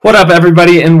What up,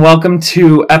 everybody, and welcome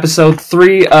to episode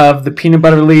 3 of the Peanut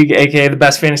Butter League, aka the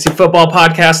best fantasy football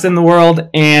podcast in the world.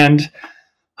 And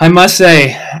I must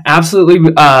say, absolutely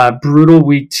brutal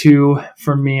week 2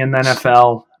 for me in the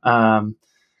NFL.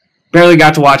 Barely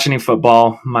got to watch any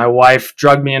football. My wife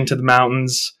drugged me into the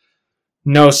mountains.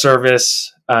 No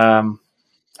service.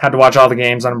 Had to watch all the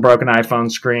games on a broken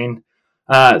iPhone screen.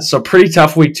 So pretty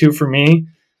tough week 2 for me.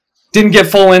 Didn't get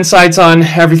full insights on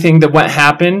everything that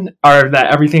happened in the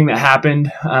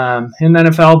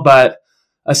NFL, but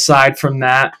aside from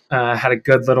that, had a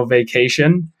good little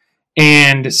vacation.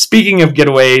 And speaking of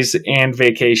getaways and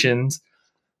vacations,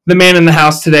 the man in the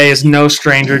house today is no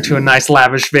stranger to a nice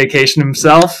lavish vacation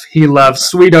himself. He loves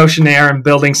sweet ocean air and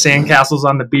building sandcastles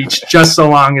on the beach just so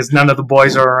long as none of the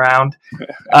boys are around.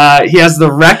 He has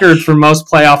the record for most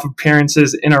playoff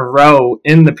appearances in a row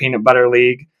in the Peanut Butter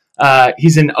League.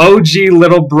 He's an OG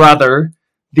little brother,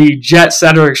 the jet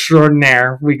setter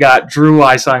extraordinaire. We got Drew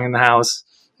Wysong in the house.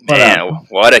 Man,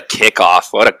 what a kickoff.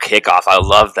 What a kickoff. I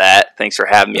love that. Thanks for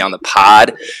having me on the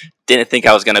pod. Didn't think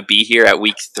I was going to be here at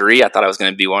week 3. I thought I was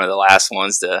going to be one of the last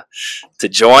ones to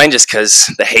join just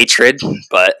because the hatred.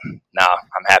 But no,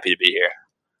 I'm happy to be here.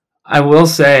 I will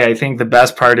say, I think the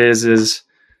best part is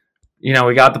we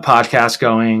got the podcast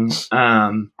going.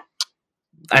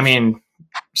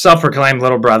 Self-proclaimed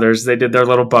little brothers. They did their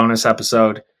little bonus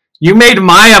episode. You made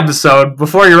my episode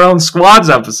before your own squad's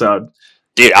episode.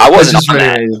 Dude, I wasn't on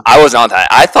that. I wasn't on that.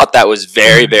 I thought that was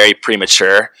very, very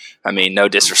premature. I mean, no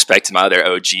disrespect to my other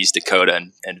OGs,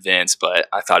 Dakota and Vince, but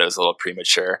I thought it was a little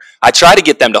premature. I tried to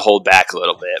get them to hold back a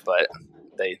little bit, but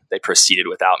they proceeded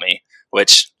without me,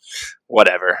 which,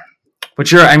 whatever. But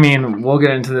we'll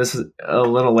get into this a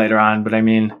little later on, but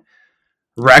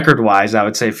record-wise, I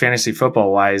would say fantasy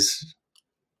football-wise,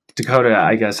 Dakota,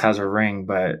 I guess, has a ring,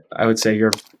 but I would say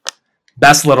your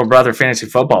best little brother fantasy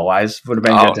football-wise would have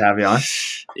been good to have you on.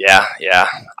 Yeah.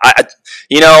 I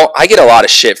get a lot of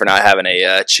shit for not having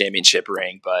a championship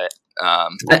ring, but I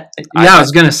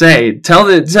was gonna say, tell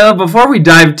before we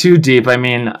dive too deep.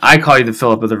 I call you the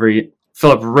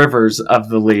Philip Rivers of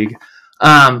the league,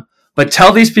 but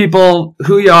tell these people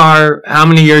who you are, how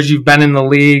many years you've been in the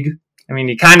league.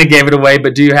 You kind of gave it away,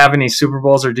 but do you have any Super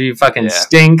Bowls or do you fucking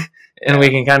stink? And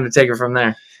we can kind of take it from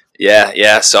there.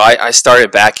 Yeah. So I started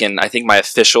back in, I think my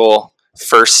official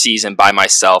first season by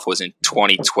myself was in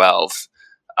 2012.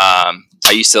 I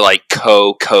used to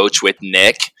co-coach with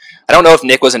Nick. I don't know if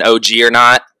Nick was an OG or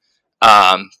not,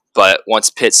 but once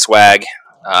Pitt Swag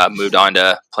moved on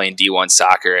to playing D1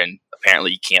 soccer, and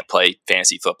apparently you can't play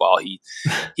fantasy football, he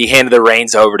handed the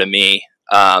reins over to me.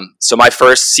 So my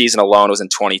first season alone was in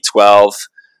 2012.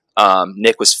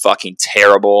 Nick was fucking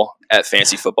terrible at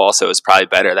fantasy football, so it was probably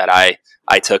better that I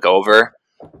took over.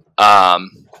 So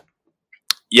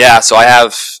I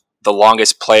have the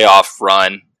longest playoff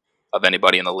run of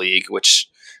anybody in the league, which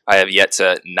I have yet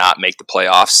to not make the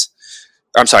playoffs.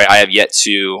 I'm sorry, I have yet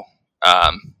to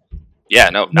not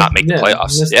make the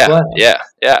playoffs. Yeah.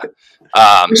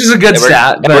 Which is a good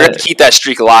stat. We're going to keep that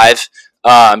streak alive.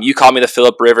 You call me the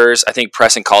Philip Rivers. I think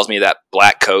Preston calls me that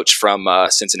black coach from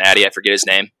Cincinnati. I forget his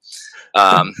name.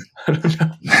 The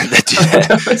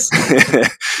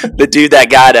dude that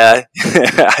got I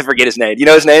forget his name. You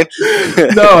know his name?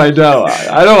 No, I don't.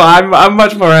 I'm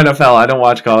much more NFL. I don't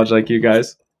watch college like you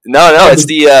guys. No, it's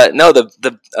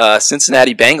the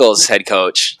Cincinnati Bengals head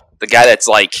coach. The guy that's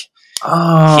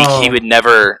he would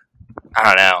never. I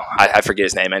don't know. I forget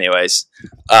his name, anyways.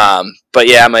 But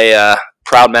yeah, I'm a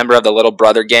proud member of the Little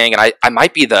Brother gang, and I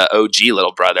might be the OG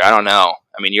Little Brother. I don't know.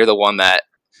 You're the one that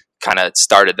kind of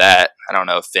started that. I don't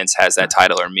know if Vince has that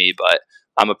title or me, but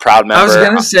I'm a proud member. I was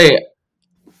going to say,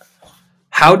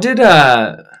 how did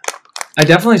I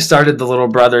definitely started the Little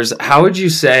Brothers. How would you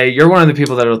say, you're one of the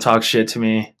people that will talk shit to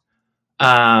me.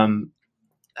 How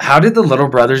did the Little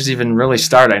Brothers even really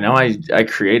start? I know I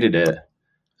created it.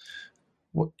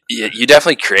 Yeah, you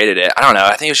definitely created it. I don't know.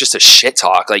 I think it was just a shit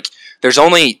talk. There's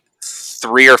only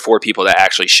 3 or 4 people that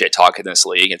actually shit talk in this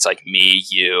league. It's me,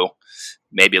 you,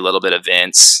 maybe a little bit of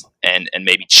Vince, and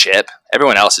maybe Chip.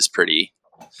 Everyone else is pretty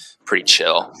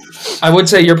chill. I would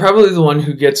say you're probably the one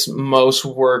who gets most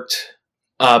worked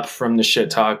up from the shit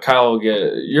talk. Kyle will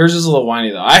get yours is a little whiny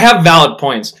though. I have valid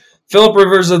points. Philip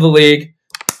Rivers of the league.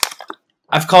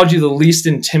 I've called you the least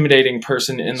intimidating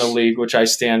person in the league, which I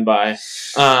stand by.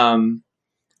 That's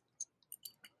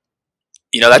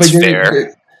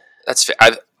fair. That's fair.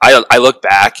 I look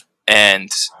back,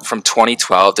 and from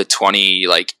 2012 to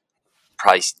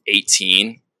probably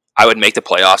 18, I would make the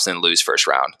playoffs and lose first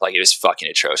round. It was fucking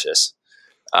atrocious.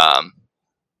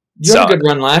 You had a good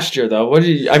run last year, though.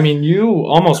 You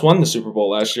almost won the Super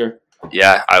Bowl last year.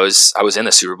 Yeah, I was in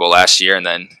the Super Bowl last year, and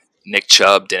then Nick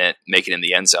Chubb didn't make it in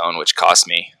the end zone, which cost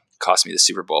me the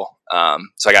Super Bowl.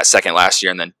 So I got second last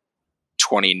year, and then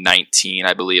 2019,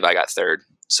 I believe I got third.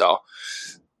 So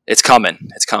it's coming.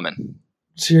 It's coming.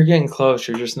 So you're getting close.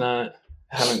 You're just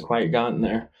haven't quite gotten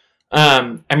there.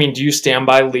 I mean, do you stand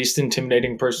by least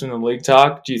intimidating person in the league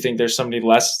talk? Do you think there's somebody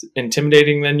less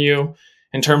intimidating than you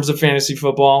in terms of fantasy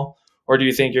football? Or do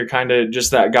you think you're kind of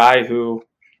just that guy who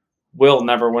will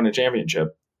never win a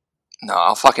championship? No,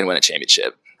 I'll fucking win a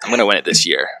championship. I'm going to win it this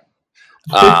year.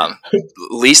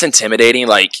 Least intimidating,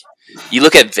 like, you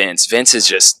look at Vince. Vince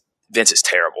is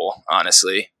terrible,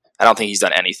 honestly. I don't think he's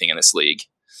done anything in this league.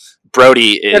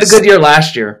 Brody is... He had a good year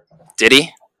last year. Did he?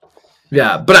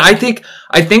 Yeah, but I think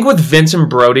with Vince and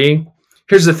Brody,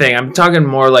 here's the thing. I'm talking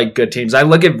more like good teams. I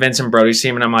look at Vince and Brody's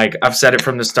team, and I'm like, I've said it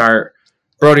from the start.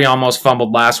 Brody almost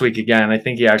fumbled last week again. I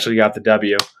think he actually got the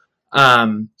W.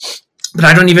 But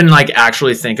I don't even like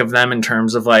actually think of them in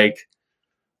terms of like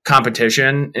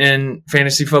competition in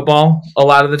fantasy football a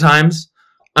lot of the times.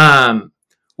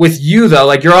 With you though,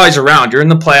 like you're always around. You're in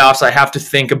the playoffs. I have to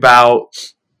think about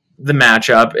the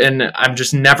matchup, and I'm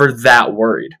just never that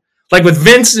worried. Like with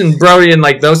Vince and Brody and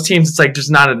like those teams, it's like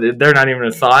just they're not even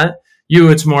a thought. You,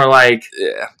 it's more like,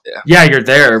 yeah, you're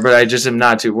there, but I just am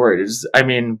not too worried.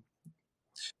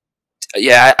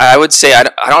 Yeah, I would say I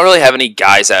don't really have any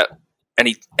guys that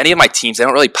any of my teams, they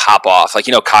don't really pop off. Like,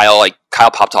 Kyle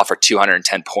popped off for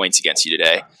 210 points against you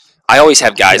today. I always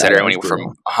have guys that are anywhere from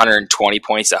 120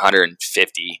 points to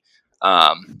 150.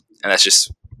 And that's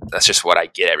just what I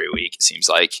get every week, it seems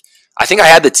like. I think I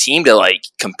had the team to like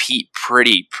compete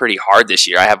pretty hard this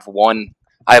year. I have one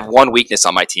weakness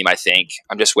on my team, I think.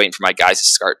 I'm just waiting for my guys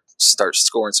to start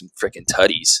scoring some freaking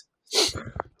tutties.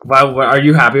 Well, are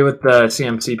you happy with the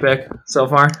CMC pick so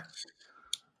far?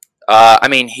 I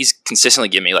mean, he's consistently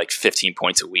giving me like 15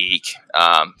 points a week.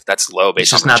 That's low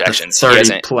based on projections.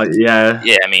 Yeah.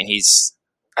 Yeah, I mean,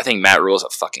 I think Matt Rule's a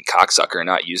fucking cocksucker and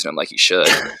not using him like he should.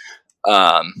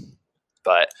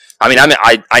 But I mean,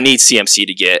 I need CMC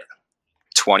to get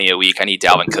 20 a week. I need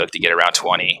Dalvin Cook to get around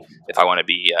 20 if I want to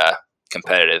be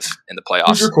competitive in the playoffs.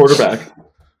 Who's your quarterback?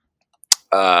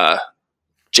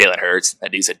 Jalen Hurts.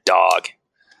 That dude's a dog.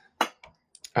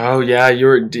 Oh yeah,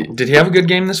 did he have a good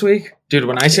game this week? Dude,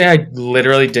 when I say I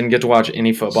literally didn't get to watch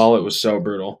any football, it was so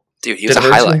brutal. Dude, he was a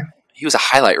highlight. He was a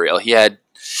highlight reel. He had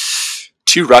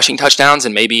 2 rushing touchdowns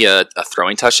and maybe a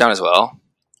throwing touchdown as well.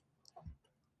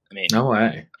 I mean, no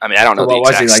way. I mean, I don't know the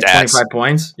exact stats. Like 25 stats.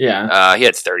 Points? Yeah. He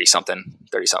had 30-something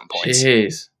points.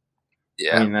 Jeez.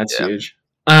 Yeah. I mean, that's huge.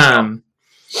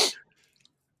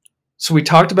 So we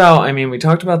talked about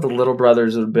the little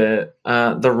brothers a bit,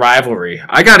 the rivalry.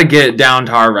 I got to get down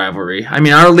to our rivalry. I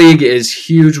mean, our league is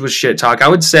huge with shit talk. I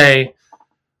would say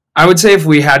if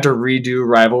we had to redo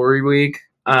rivalry week,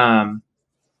 I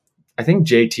think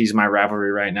JT's my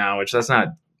rivalry right now, which that's not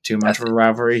too much of a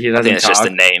rivalry. He doesn't I think it's talk. just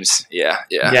the names. Yeah.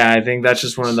 Yeah, I think that's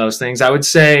just one of those things. I would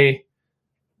say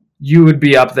you would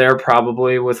be up there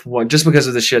probably with just because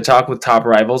of the shit talk with top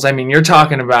rivals. I mean, you're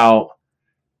talking about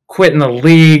quitting the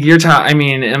league. I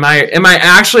mean, am I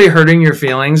actually hurting your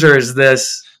feelings, or is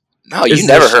this? No, you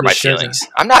never hurt my feelings.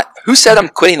 I'm not. Who said I'm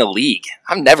quitting the league?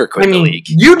 I'm never quitting the league.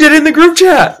 You did it in the group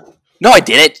chat. No, I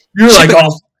didn't. You were like,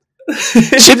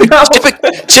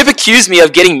 Chip accused me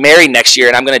of getting married next year,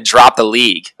 and I'm going to drop the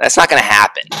league. That's not going to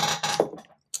happen.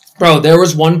 Bro, there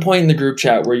was one point in the group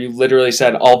chat where you literally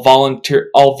said, I'll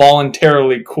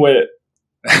voluntarily quit.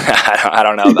 I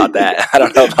don't know about that.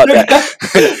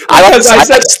 I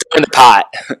said stir in the pot.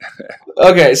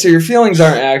 Okay, so your feelings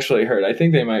aren't actually hurt. I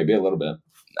think they might be a little bit.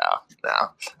 No.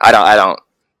 I don't.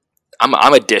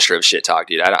 I'm a disher of shit talk,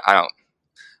 dude. I don't.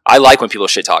 I like when people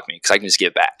shit talk me because I can just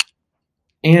give back.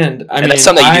 And I mean, that's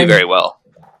something you do very well.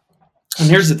 And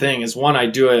here's the thing: is one, I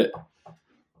do it.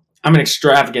 I'm an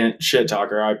extravagant shit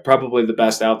talker. I'm probably the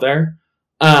best out there.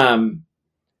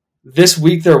 This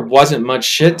week there wasn't much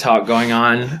shit talk going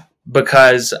on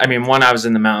because, I mean, one, I was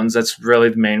in the mountains. That's really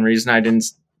the main reason I didn't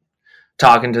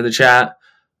talk into the chat.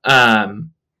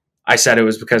 I said it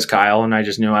was because Kyle, and I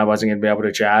just knew I wasn't going to be able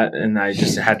to chat, and I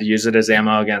just had to use it as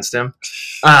ammo against him.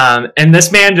 And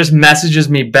this man just messages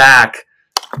me back,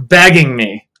 begging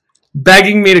me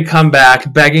to come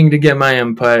back, begging to get my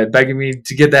input, begging me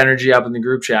to get the energy up in the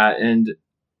group chat. And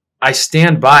I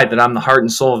stand by that I'm the heart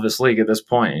and soul of this league at this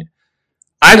point.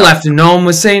 I left and no one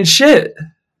was saying shit.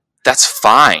 That's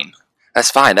fine.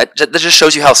 That just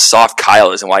shows you how soft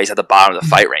Kyle is and why he's at the bottom of the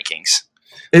fight rankings.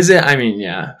 Is it? I mean,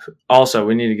 yeah. Also,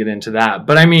 we need to get into that.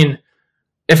 But I mean,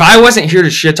 if I wasn't here to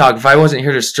shit talk, if I wasn't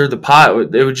here to stir the pot,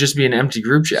 it would just be an empty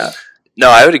group chat. No,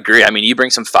 I would agree. I mean, you bring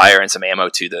some fire and some ammo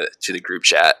to the group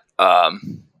chat,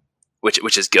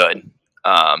 which is good.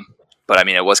 But I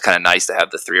mean, it was kind of nice to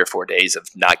have the 3 or 4 days of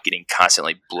not getting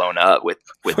constantly blown up with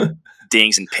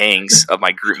dings and pings of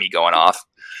my group me going off.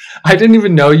 I didn't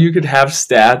even know you could have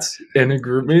stats in a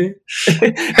group me.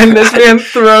 And this man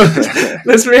throws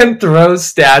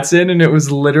stats in, and it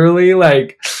was literally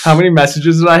like, how many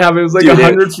messages did I have? It was like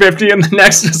 150, and the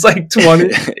next was like 20.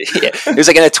 Yeah, it was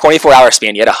like in a 24-hour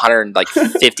span. You had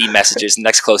 150 messages. The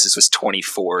next closest was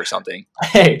 24 or something.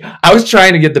 Hey, I was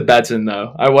trying to get the bets in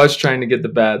though. I was trying to get the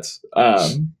bets,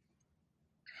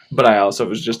 but I also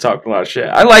was just talking a lot of shit.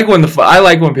 I like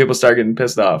when people start getting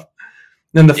pissed off.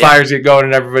 Then the fires get going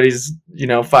and everybody's,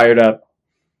 fired up.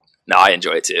 No, I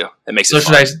enjoy it too. It makes it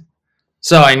fun.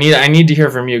 So I need to hear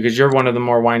from you because you're one of the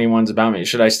more whiny ones about me.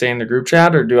 Should I stay in the group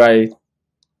chat or do I?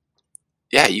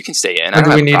 Yeah, you can stay in. Or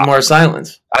do we need more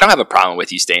silence? I don't have a problem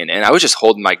with you staying in. I was just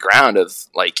holding my ground of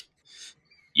like,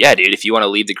 yeah, dude, if you want to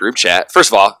leave the group chat.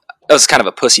 First of all, that was kind of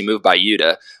a pussy move by you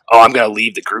to, I'm going to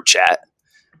leave the group chat.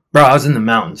 Bro, I was in the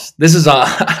mountains. This is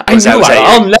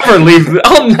I'll never leave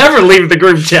the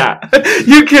group chat.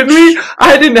 You kidding me?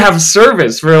 I didn't have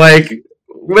service for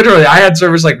literally I had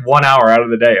service 1 hour out of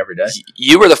the day every day.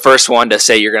 You were the first one to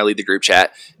say you're going to leave the group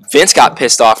chat. Vince got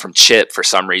pissed off from Chip for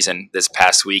some reason this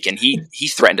past week, and he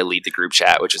threatened to leave the group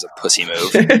chat, which is a pussy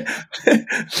move.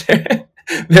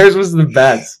 Theirs was the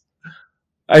bets.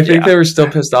 I think they were still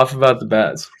pissed off about the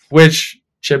bets, which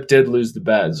Chip did lose the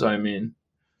bet. So I mean,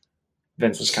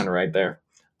 Vince was kind of right there.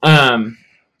 But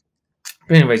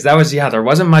anyways, that was there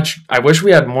wasn't much. I wish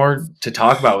we had more to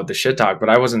talk about with the shit talk, but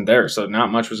I wasn't there, so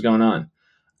not much was going on.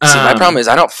 See, my problem is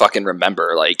I don't fucking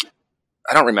remember. I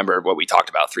don't remember what we talked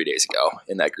about 3 days ago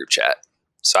in that group chat.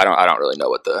 So I don't really know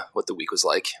what the week was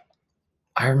like.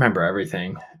 I remember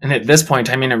everything, and at this point,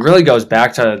 I mean, it really goes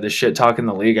back to the shit talk in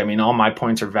the league. I mean, all my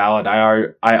points are valid.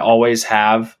 I always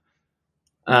have,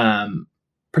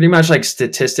 pretty much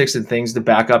statistics and things to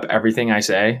back up everything I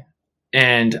say.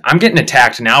 And I'm getting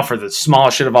attacked now for the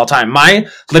smallest shit of all time.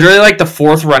 Literally the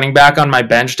fourth running back on my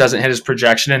bench doesn't hit his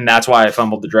projection, and that's why I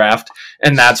fumbled the draft.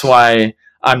 And that's why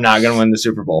I'm not going to win the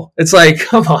Super Bowl. It's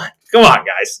come on,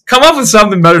 guys. Come up with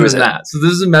something better than that. So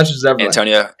this is a message to everyone.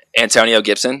 Antonio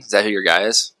Gibson? Is that who your guy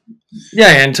is? Yeah,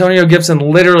 Antonio Gibson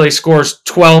literally scores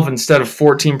 12 instead of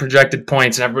 14 projected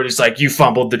points, and everybody's like, you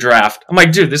fumbled the draft. I'm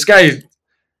like, dude, this guy,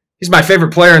 he's my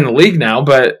favorite player in the league now,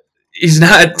 but he's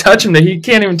not touching he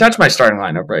can't even touch my starting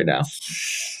lineup right now.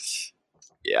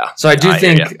 Yeah. So I do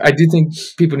think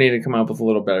people need to come up with a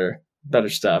little better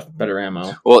stuff, better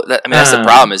ammo. Well, that's the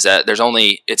problem is that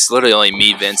it's literally only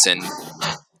me, Vince, and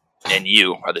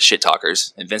you are the shit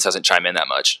talkers, and Vince doesn't chime in that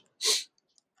much.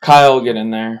 Kyle will get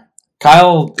in there.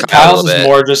 Kyle's is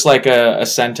more just a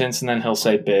sentence, and then he'll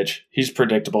say bitch. He's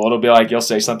predictable. It'll be you'll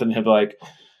say something, and he'll be like,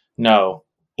 no,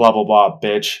 blah, blah, blah,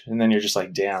 bitch. And then you're just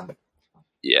like, damn.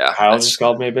 Yeah. Kyle just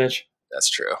called me a bitch. That's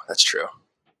true.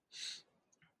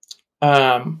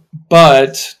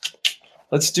 But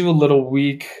let's do a little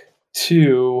week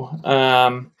 2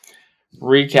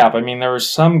 recap. I mean, there were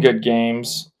some good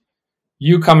games.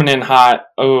 You coming in hot.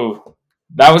 Oh,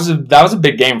 that was a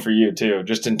big game for you too,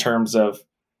 just in terms of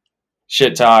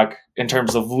shit talk, in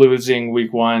terms of losing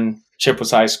week 1. Chip was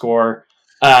high score.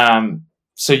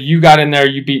 So you got in there,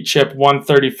 you beat Chip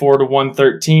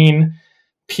 134-113.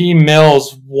 P.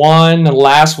 Mills won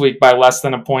last week by less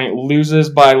than a point, loses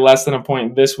by less than a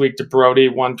point this week to Brody,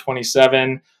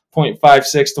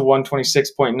 127.56 to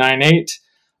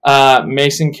 126.98.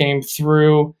 Mason came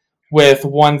through with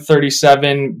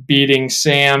 137, beating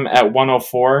Sam at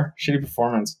 104. Shitty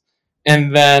performance.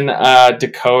 And then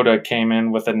Dakota came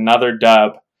in with another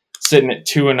dub, sitting at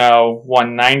 2-0,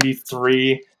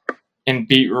 193. And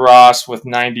beat Ross with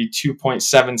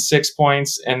 92.76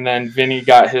 points. And then Vinny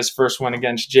got his first win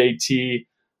against JT,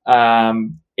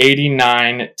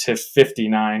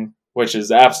 89-59, which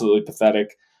is absolutely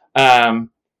pathetic.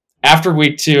 After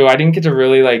week 2, I didn't get to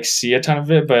really see a ton of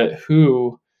it, but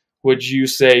who would you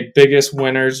say biggest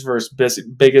winners versus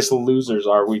biggest losers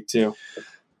are week 2?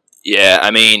 Yeah,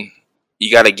 I mean,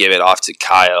 you got to give it off to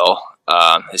Kyle.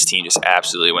 His team just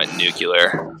absolutely went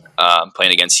nuclear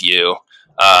playing against you.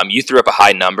 You threw up a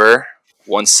high number,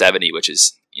 170, which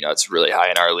is, it's really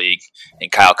high in our league.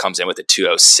 And Kyle comes in with a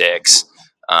 206.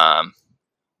 I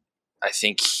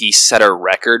think he set a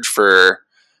record for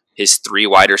his 3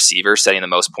 wide receivers setting the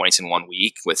most points in 1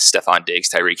 week with Stephon Diggs,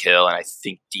 Tyreek Hill, and I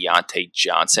think Deontay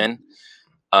Johnson.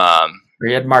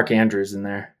 We had Mark Andrews in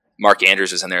there. Mark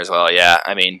Andrews was in there as well, yeah.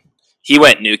 I mean, he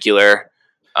went nuclear.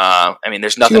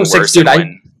 There's nothing worse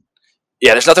than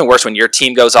there's nothing worse when your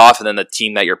team goes off and then the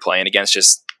team that you're playing against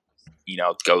just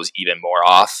goes even more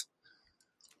off.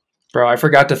 Bro, I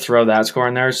forgot to throw that score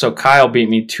in there. So Kyle beat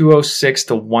me 206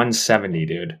 to 170,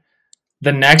 dude.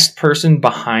 The next person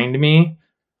behind me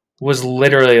was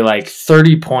literally like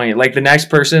 30 points. Like the next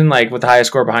person, like with the highest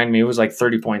score behind me, was like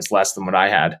 30 points less than what I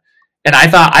had. And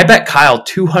I bet Kyle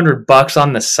 $200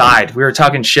 on the side. We were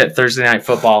talking shit Thursday Night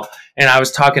Football, and I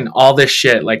was talking all this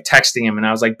shit, like texting him, and I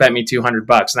was like, bet me $200.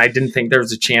 And I didn't think there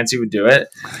was a chance he would do it.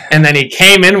 And then he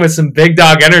came in with some big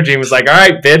dog energy and was like, all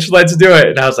right, bitch, let's do it.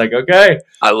 And I was like, okay.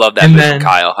 I love that move from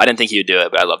Kyle. I didn't think he would do it,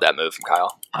 but I love that move from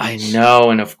Kyle. I know.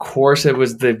 And of course, it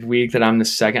was the week that I'm the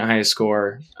second highest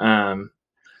scorer.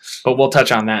 But we'll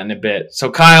touch on that in a bit. So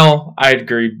Kyle, I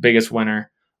agree, biggest winner.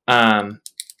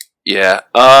 Yeah.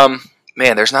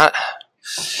 Man, there's not.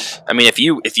 I mean, if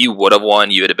you would have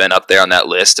won, you would have been up there on that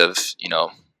list of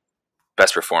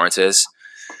best performances.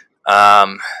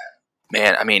 Man,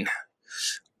 I mean,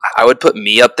 I would put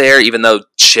me up there, even though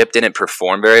Chip didn't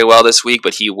perform very well this week,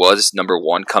 but he was number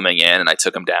one coming in, and I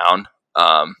took him down.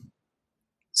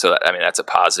 So I mean, that's a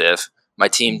positive. My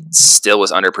team still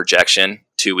was under projection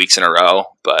 2 weeks in a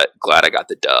row, but glad I got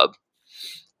the dub.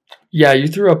 Yeah, you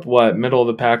threw up what, middle of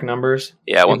the pack numbers?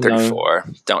 Yeah, 134.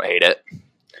 Don't hate it.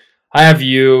 I have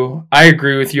you. I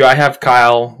agree with you. I have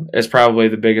Kyle as probably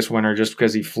the biggest winner just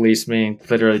because he fleeced me,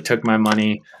 literally took my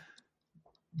money,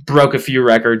 broke a few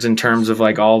records in terms of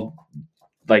like all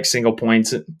like single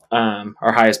points,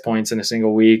 our highest points in a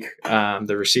single week,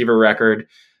 the receiver record.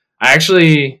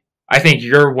 I think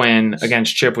your win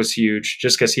against Chip was huge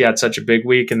just because he had such a big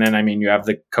week. And then, I mean, you have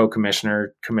the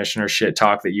commissioner shit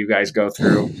talk that you guys go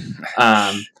through.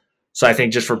 So I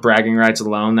think just for bragging rights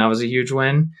alone, that was a huge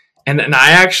win. And then I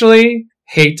actually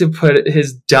hate to put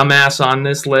his dumbass on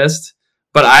this list,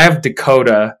 but I have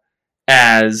Dakota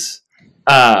as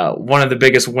one of the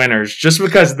biggest winners just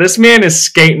because this man is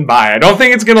skating by. I don't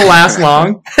think it's going to last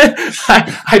long.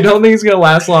 I don't think it's going to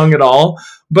last long at all.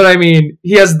 But I mean,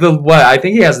 he has I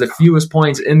think he has the fewest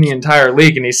points in the entire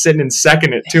league, and he's sitting in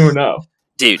second at 2-0.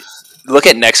 Dude, look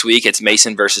at next week. It's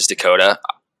Mason versus Dakota.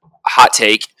 Hot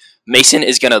take. Mason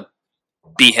is going to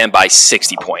beat him by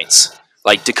 60 points.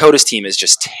 Like, Dakota's team is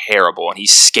just terrible, and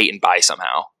he's skating by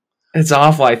somehow. It's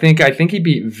awful. I think he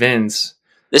beat Vince.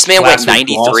 This man went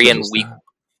 93 in week.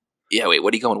 Yeah, wait.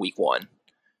 What did he go in week 1?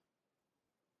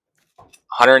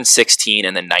 116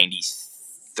 and then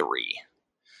 93.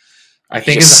 I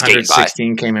think his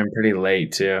 116 came in pretty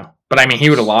late too. But I mean, he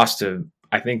would have lost to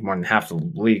I think more than half the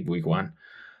league week 1.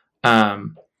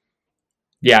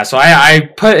 Yeah. So I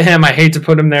put him. I hate to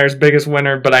put him there as biggest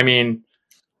winner, but I mean,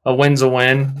 a win's a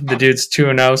win. The dude's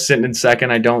 2-0, sitting in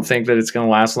second. I don't think that it's going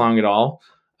to last long at all.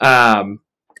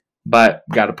 But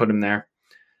got to put him there.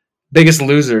 Biggest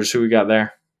losers, who we got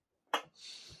there?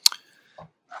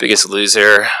 Biggest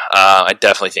loser, I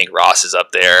definitely think Ross is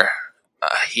up there.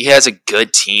 He has a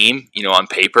good team, on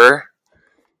paper,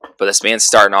 but this man's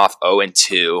starting off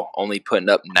 0-2, only putting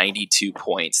up 92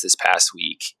 points this past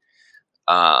week.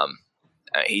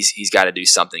 He's got to do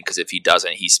something because if he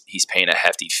doesn't, he's paying a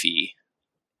hefty fee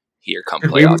here come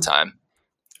playoff time.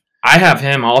 I have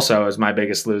him also as my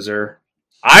biggest loser.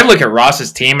 I look at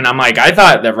Ross's team and I'm like, I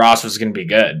thought that Ross was going to be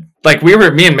good. Like me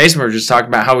and Mason were just talking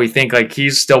about how we think like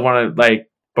he's still one of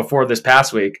before this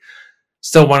past week,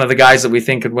 still one of the guys that we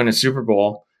think could win a Super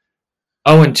Bowl.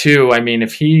 0-2. I mean,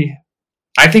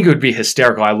 I think it would be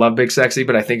hysterical. I love Big Sexy,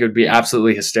 but I think it would be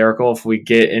absolutely hysterical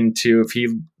if he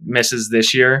misses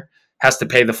this year, has to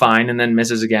pay the fine and then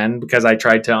misses again because I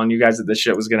tried telling you guys that this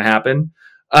shit was going to happen.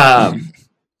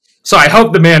 So I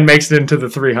hope the man makes it into the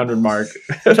 300 mark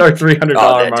or $300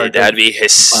 mark. Dude, that'd be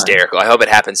hysterical. I hope it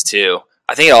happens too.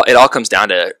 I think it all comes down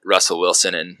to Russell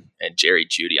Wilson and Jerry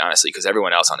Jeudy, honestly, because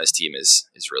everyone else on his team is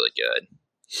really good.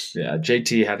 Yeah,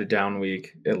 JT had a down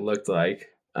week, it looked like.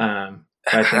 I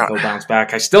think he'll bounce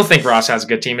back. I still think Ross has a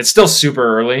good team. It's still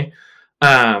super early,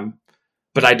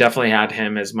 but I definitely had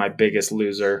him as my biggest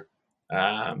loser.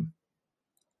 And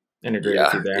agree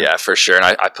with you there. Yeah, for sure. And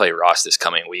I play Ross this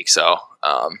coming week, so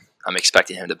I'm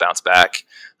expecting him to bounce back.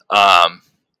 I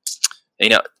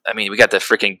mean, we got the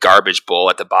freaking garbage bowl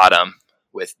at the bottom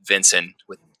with Vince and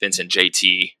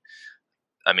JT.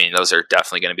 I mean, those are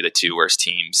definitely going to be the two worst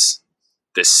teams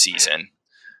this season.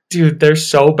 Dude, they're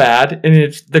so bad.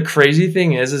 And the crazy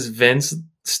thing is Vince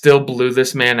still blew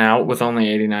this man out with only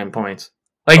 89 points.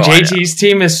 JT's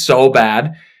team is so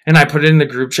bad. And I put it in the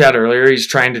group chat earlier. He's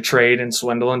trying to trade and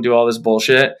swindle and do all this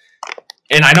bullshit.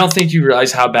 And I don't think you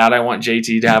realize how bad I want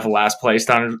JT to have last place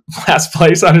on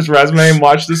his resume and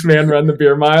watch this man run the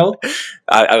beer mile.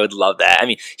 I would love that. I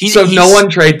mean, no one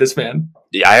trade this man.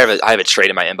 Yeah, I have a trade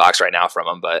in my inbox right now from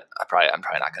him, but I'm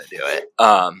probably not going to do it.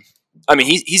 I mean,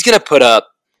 he's going to put up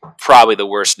probably the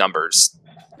worst numbers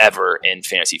ever in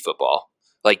fantasy football.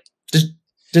 Like,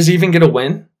 does he even get a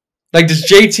win? Like, does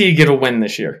JT get a win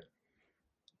this year?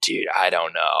 Dude, I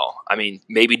don't know. I mean,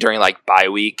 maybe during like bye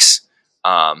weeks,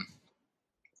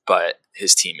 but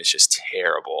his team is just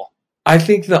terrible. I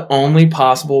think the only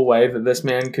possible way that this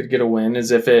man could get a win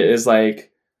is if it is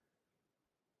like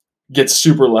gets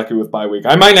super lucky with bye week.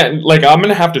 I might not like. I'm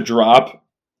gonna have to drop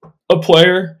a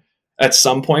player at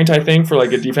some point. I think for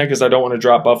like a defense because I don't want to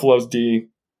drop Buffalo's D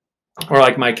or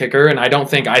like my kicker. And I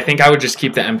think I would just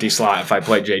keep the empty slot if I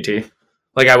played JT.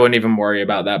 Like I wouldn't even worry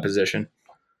about that position.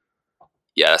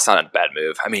 Yeah, that's not a bad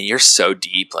move. I mean, you're so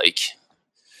deep. Like,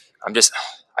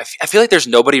 I feel like there's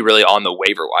nobody really on the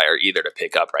waiver wire either to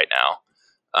pick up right now.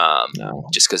 No.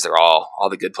 Just because they're all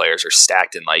the good players are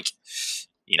stacked in like,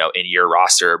 in your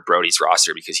roster, Brody's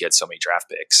roster, because he had so many draft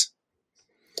picks.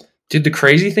 Dude, the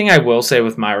crazy thing I will say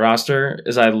with my roster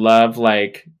is I love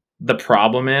like the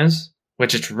problem is,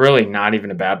 which it's really not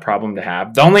even a bad problem to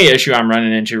have. The only issue I'm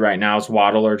running into right now is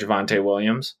Waddle or Javonte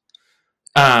Williams.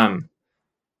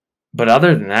 But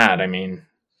other than that, I mean,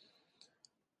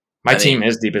 my team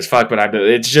is deep as fuck, but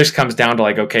it just comes down to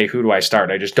like, okay, who do I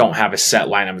start? I just don't have a set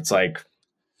lineup. It's like,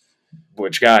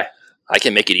 which guy? I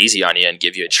can make it easy on you and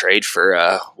give you a trade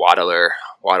for Waddle or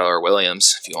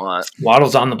Williams if you want.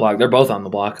 Waddle's on the block. They're both on the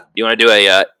block. You want to do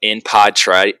a in-pod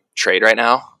trade right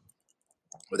now?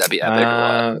 Would that be epic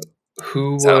or what?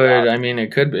 Who would? I mean,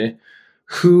 it could be.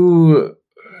 Who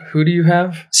do you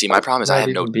have? See, my problem is I have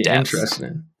no depth. Interested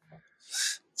in.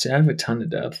 See, I have a ton of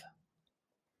depth.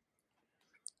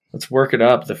 Let's work it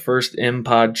up. The first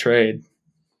in-pod trade.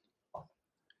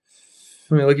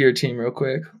 Let me look at your team real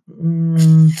quick.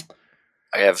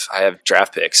 I have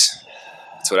draft picks.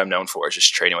 That's what I'm known for, is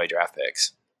just trading away draft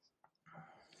picks.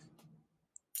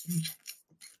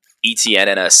 ETN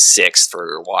and a 6th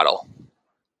for Waddle.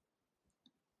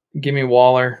 Give me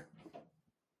Waller.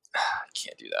 I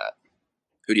can't do that.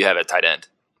 Who do you have at tight end?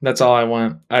 That's all I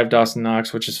want. I have Dawson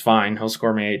Knox, which is fine. He'll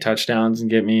score me 8 touchdowns and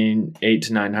get me 800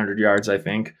 to 900 yards, I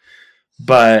think.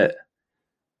 But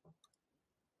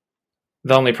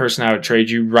the only person I would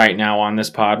trade you right now on this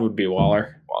pod would be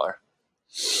Waller.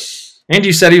 And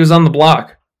you said he was on the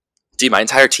block. Dude, my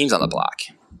entire team's on the block.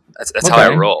 That's how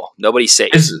I roll. Nobody's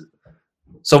safe.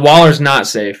 So Waller's not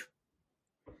safe.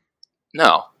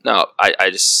 No.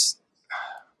 I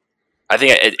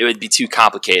think it would be too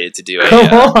complicated to do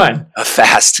a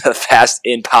fast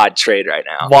in-pod trade right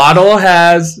now. Waddle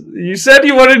has... You said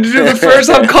you wanted to do the first.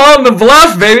 I'm calling the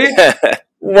bluff, baby.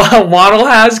 Waddle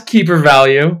has keeper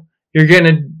value. You're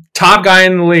getting a top guy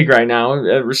in the league right now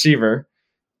at receiver.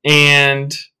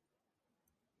 And...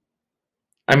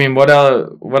 I mean, what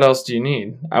else do you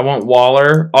need? I want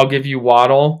Waller. I'll give you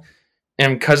Waddle.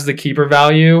 And because the keeper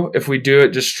value, if we do it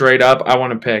just straight up, I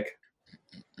want to pick.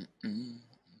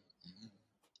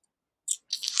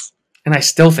 And I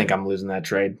still think I'm losing that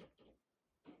trade.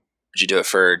 Would you do it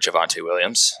for Javonte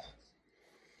Williams?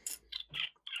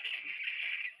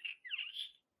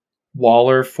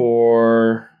 Waller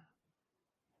for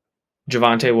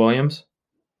Javonte Williams?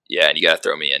 Yeah, and you got to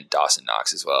throw me in Dawson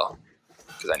Knox as well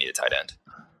because I need a tight end.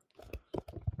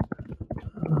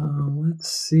 Let's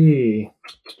see.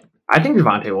 I think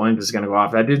Javonte Williams is going to go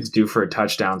off. That dude's due for a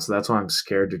touchdown, so that's why I'm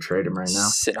scared to trade him right now.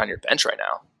 Sitting on your bench right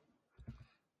now.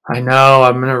 I know.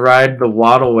 I'm going to ride the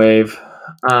Waddle wave.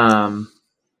 You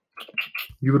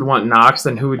would want Knox,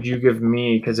 then who would you give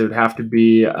me? Because it would have to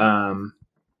be...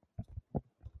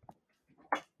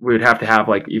 we would have to have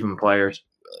like even players.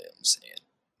 Williams and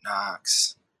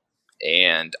Knox.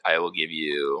 And I will give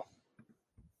you...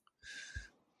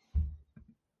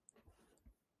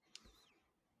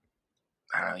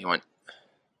 I don't know, you want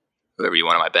whoever you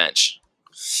want on my bench.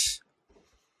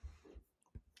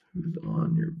 Who's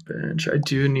on your bench? I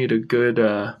do need a good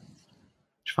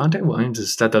Javonte Williams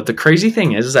is stud though. The crazy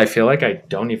thing is I feel like I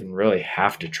don't even really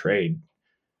have to trade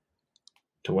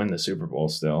to win the Super Bowl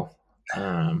still.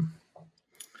 Who's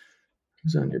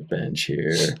on your bench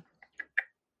here?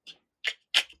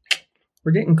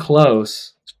 We're getting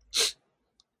close.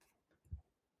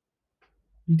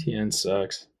 ETN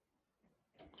sucks.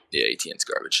 Yeah, ETN's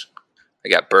garbage. I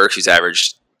got Burks, who's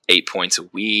averaged 8 points a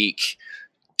week.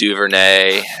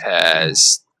 Duvernay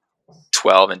has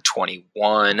 12 and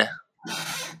 21.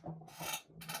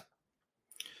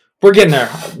 We're getting there.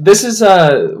 This is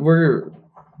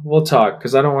we'll talk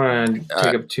because I don't want to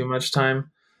take up too much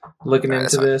time looking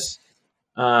into this.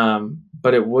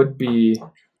 But it would be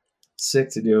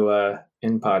sick to do a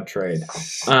in-pod trade.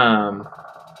 And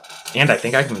I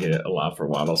think I can get it a lot for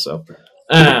Waddle. So,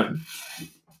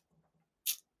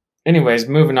 anyways,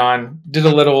 moving on.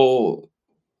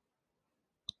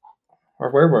 or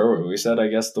where were we? We said, I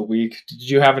guess, the week. Did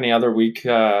you have any other week?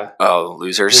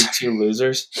 Losers. Week 2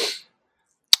 losers.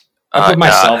 I put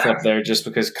myself up there just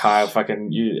because Kyle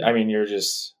fucking you. I mean, you're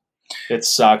just. It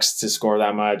sucks to score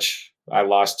that much. I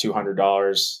lost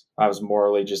 $200. I was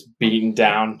morally just beaten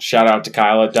down. Shout out to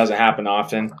Kyle. It doesn't happen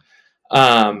often.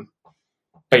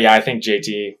 But yeah, I think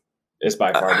JT is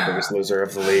by far the biggest loser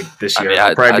of the league this year.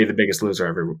 He'll probably be the biggest loser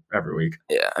every week.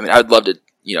 Yeah, I mean, I would love to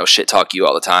shit talk you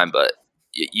all the time, but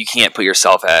you can't put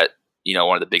yourself at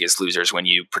one of the biggest losers when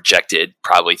you projected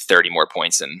probably 30 more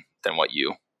points than what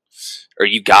you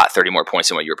got 30 more points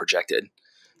than what you were projected.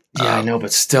 Yeah, I know,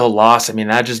 but still lost. I mean,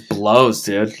 that just blows,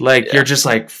 dude. Like, You're just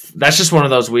like, that's just one of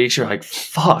those weeks you're like,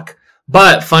 fuck.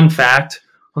 But fun fact,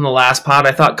 on the last pod,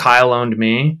 I thought Kyle owned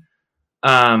me.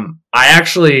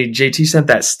 JT sent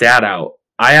that stat out.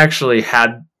 I actually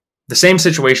had the same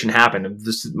situation happen.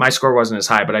 My score wasn't as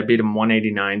high, but I beat him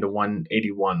 189 to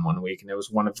 181 one week. And it was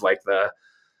one of like the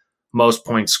most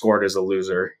points scored as a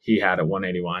loser he had at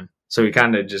 181. So he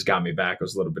kind of just got me back. It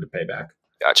was a little bit of payback.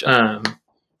 Gotcha.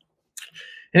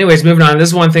 Anyways, moving on. This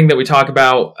is one thing that we talk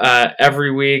about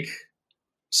every week.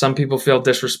 Some people feel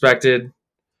disrespected.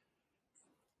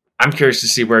 I'm curious to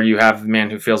see where you have the man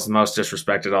who feels the most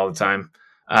disrespected all the time.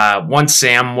 Once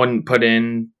Sam wouldn't put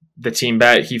in the team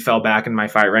bet, he fell back in my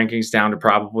fight rankings down to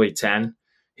probably 10.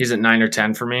 He's at 9 or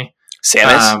 10 for me. Sam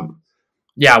is?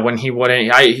 Yeah, when he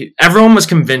wouldn't. Everyone was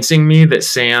convincing me that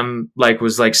Sam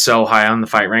was so high on the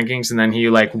fight rankings, and then he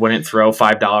wouldn't throw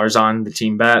 $5 on the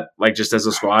team bet, just as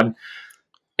a squad.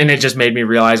 And it just made me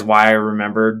realize why I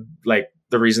remembered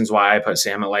the reasons why I put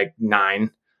Sam at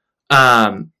 9.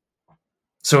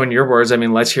 So in your words, I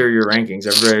mean, let's hear your rankings.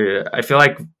 I feel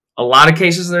like a lot of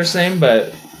cases they're the same,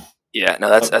 but yeah, no,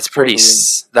 that was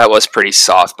pretty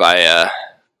soft by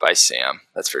Sam,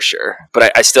 that's for sure.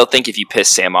 But I still think if you piss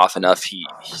Sam off enough, he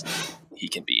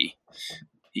can be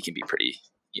pretty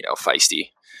feisty.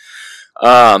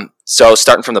 So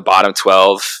starting from the bottom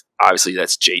 12. Obviously,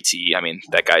 that's JT. I mean,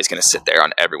 that guy's going to sit there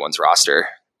on everyone's roster.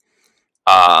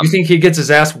 You think he gets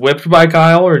his ass whipped by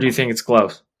Kyle, or do you think it's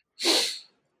close?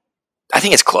 I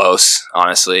think it's close,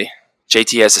 honestly.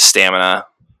 JT has the stamina.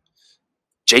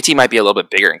 JT might be a little bit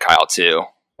bigger than Kyle, too.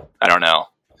 I don't know.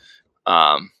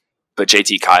 But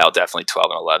JT, Kyle, definitely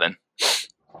 12 and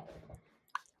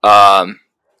 11.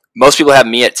 Most people have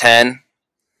me at 10.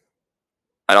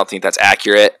 I don't think that's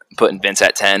accurate. I'm putting Vince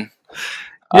at 10.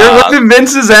 You're whipping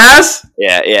Vince's ass?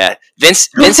 Yeah. Vince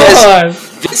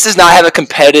does not have a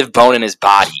competitive bone in his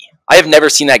body. I have never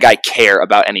seen that guy care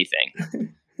about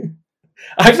anything.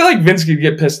 I feel like Vince could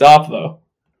get pissed off, though.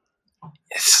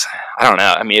 I don't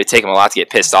know. I mean, it would take him a lot to get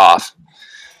pissed off.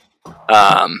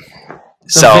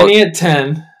 So Vinny at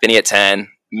 10. Vinny at 10.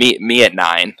 Me at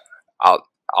 9.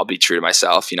 I'll be true to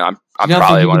myself. I'm you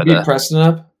probably one of the. Preston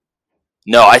up?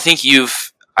 No, I think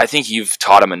you've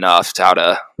taught him enough to how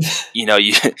to, he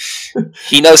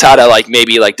knows how to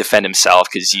maybe defend himself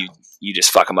because you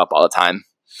just fuck him up all the time.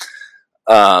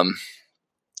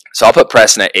 So I'll put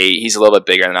Preston at 8. He's a little bit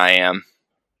bigger than I am.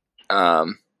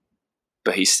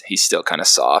 But he's still kind of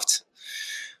soft.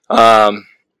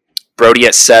 Brody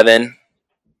at 7,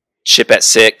 Chip at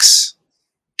 6,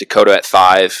 Dakota at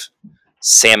 5,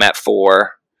 Sam at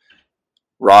 4,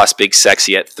 Ross Big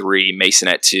Sexy at 3, Mason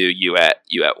at 2, you at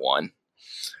 1.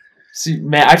 See,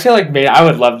 man, I feel like I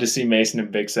would love to see Mason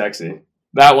and Big Sexy.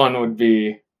 That one would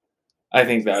be, I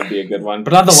think that would be a good one.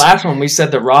 But on the last one, we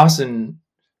said that Ross and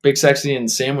Big Sexy and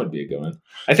Sam would be a good one.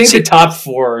 I think the top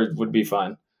 4 would be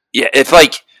fun. Yeah,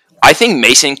 I think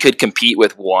Mason could compete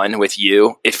with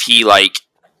you if he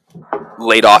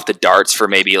laid off the darts for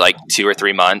maybe 2 or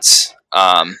 3 months.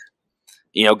 Got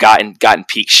in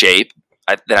peak shape.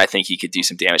 Then I think he could do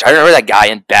some damage. I remember that guy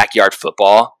in Backyard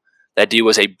Football. That dude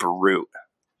was a brute.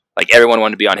 Everyone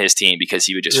wanted to be on his team because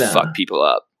he would just fuck people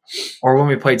up. Or when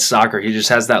we played soccer, he just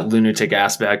has that lunatic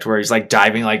aspect where he's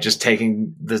diving, just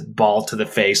taking the ball to the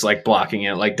face, blocking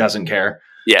it, doesn't care.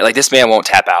 Yeah, this man won't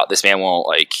tap out. This man won't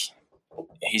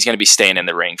he's going to be staying in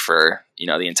the ring for,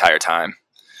 the entire time.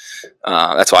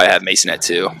 That's why I have Mason at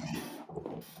 2.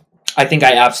 I think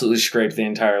I absolutely scraped the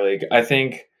entire league. I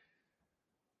think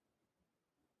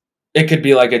it could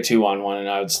be a 2-on-1 and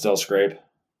I would still scrape.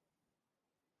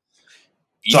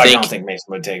 I don't think Mason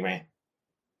would take me.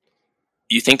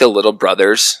 You think the little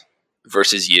brothers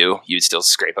versus you'd still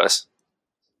scrape us?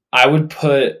 I would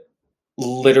put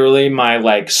literally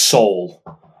my soul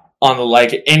on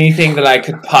the anything that I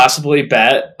could possibly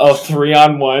bet.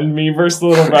 3-on-1, me versus the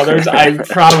little brothers. I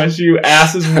promise you,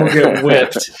 asses will get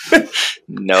whipped.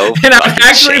 No, and I'm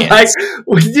actually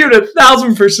with you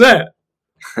 1,000%.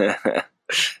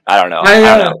 I don't know.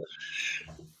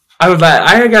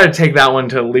 I got to take that one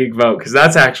to a league vote because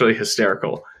that's actually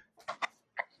hysterical.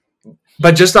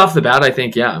 But just off the bat, I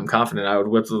think, yeah, I'm confident I would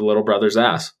whip the little brother's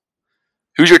ass.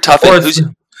 Who's your toughest?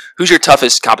 Who's your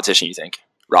toughest competition? You think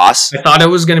Ross? I thought it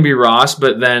was going to be Ross,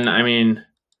 but then I mean,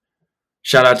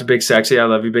 shout out to Big Sexy. I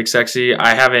love you, Big Sexy.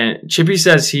 I haven't. Chippy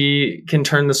says he can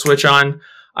turn the switch on.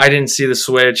 I didn't see the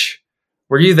switch.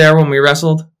 Were you there when we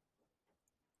wrestled?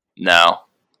 No.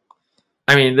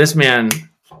 I mean, this man,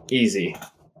 easy.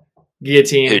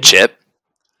 Guillotine. Who, Chip?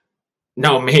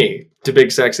 No, me. To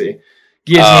Big Sexy.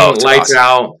 Guillotine, lights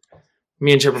out.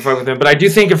 Me and Chip are fucking with him. But I do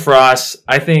think if Ross,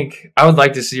 I would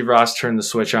like to see Ross turn the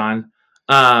switch on.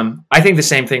 I think the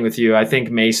same thing with you. I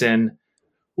think Mason,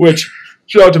 which,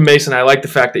 shout out to Mason. I like the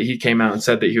fact that he came out and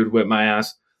said that he would whip my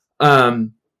ass.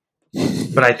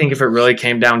 But I think if it really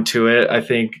came down to it, I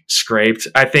think scraped.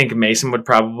 I think Mason would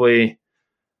probably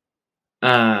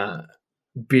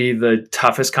be the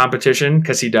toughest competition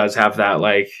because he does have that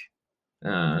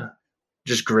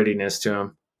just grittiness to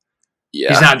him. Yeah.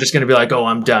 He's not just going to be like, oh,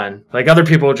 I'm done. Like other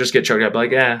people will just get choked up.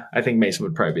 Like, I think Mason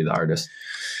would probably be the hardest.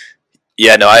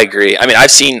 Yeah, no, I agree. I mean,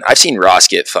 I've seen Ross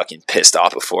get fucking pissed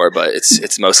off before, but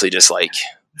it's mostly just like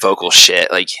vocal shit.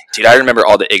 Like, dude, I remember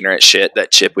all the ignorant shit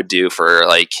that Chip would do for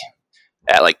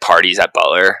at parties at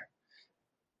Butler.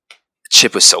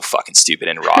 Chip was so fucking stupid,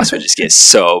 and Ross would just get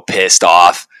so pissed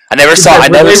off. I never saw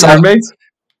roommates?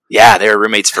 Yeah, they were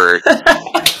roommates for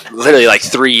literally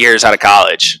 3 years out of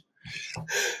college.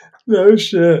 No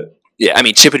shit. Yeah, I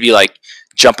mean, Chip would be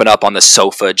jumping up on the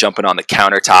sofa, jumping on the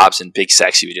countertops, and Big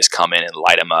Sexy would just come in and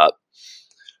light him up.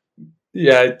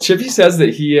 Yeah, Chippy says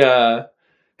that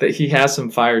he has some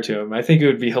fire to him. I think it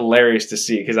would be hilarious to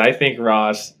see because I think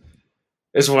Ross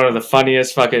is one of the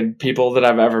funniest fucking people that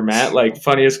I've ever met.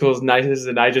 Funniest, coolest, nicest,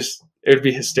 and it would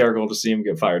be hysterical to see him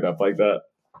get fired up like that.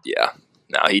 Yeah.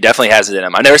 No, he definitely has it in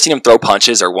him. I've never seen him throw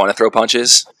punches or want to throw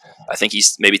punches. I think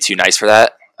he's maybe too nice for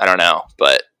that. I don't know,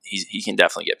 but he can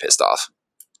definitely get pissed off.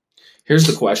 Here's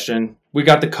the question. We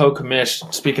got the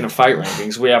co-commish. Speaking of fight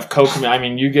rankings, we have co-commish. I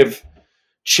mean, you give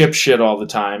Chip shit all the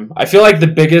time. I feel like the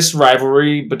biggest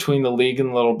rivalry between the league and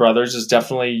the Little Brothers is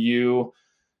definitely you,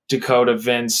 Dakota,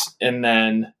 Vince, and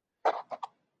then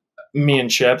me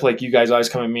and Chip. You guys always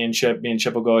come at me and Chip. Me and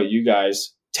Chip will go at you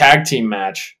guys. Tag team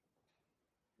match.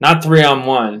 Not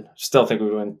 3-on-1. Still think we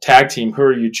would win. Tag team. Who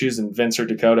are you choosing, Vince or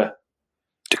Dakota?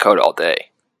 Dakota all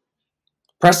day.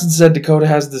 Preston said Dakota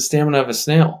has the stamina of a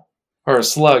snail. Or a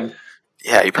slug.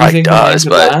 Yeah, he probably does,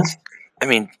 but I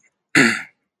mean,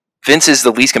 Vince is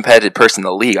the least competitive person in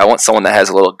the league. I want someone that has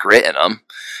a little grit in him.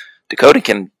 Dakota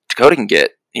can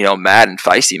get, mad and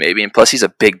feisty maybe, and plus he's a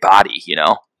big body,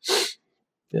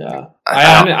 Yeah.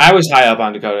 I was high up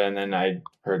on Dakota, and then I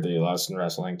heard that he lost in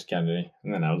wrestling to Kennedy,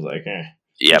 and then I was like, eh.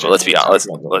 Yeah, but let's be honest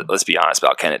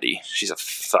about Kennedy. She's a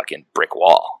fucking brick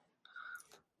wall.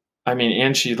 I mean,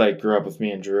 and she grew up with me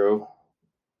and Drew.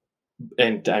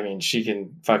 And I mean, she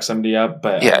can fuck somebody up,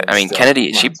 but yeah, I mean,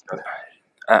 Kennedy.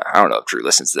 I don't know if Drew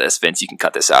listens to this. Vince, you can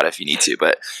cut this out if you need to,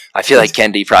 but I feel like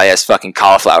Kennedy probably has fucking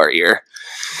cauliflower ear.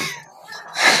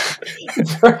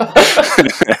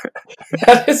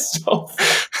 That is so.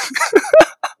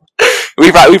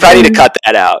 we probably need to cut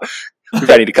that out.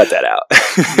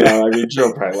 No, I mean, Joe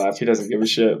will probably laugh. He doesn't give a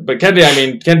shit. But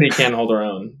Kennedy can hold her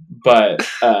own. But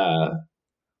I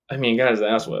mean, got his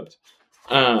ass whipped.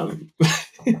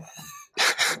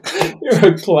 You're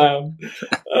a clown.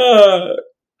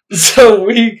 So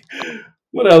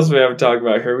what else do we have to talk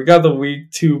about here? We got the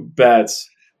week 2 bets.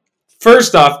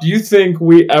 First off, do you think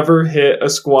we ever hit a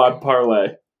squad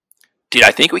parlay? Dude,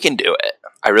 I think we can do it.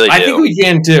 I really do. I think we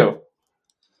can too.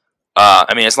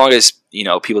 I mean, as long as,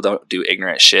 people don't do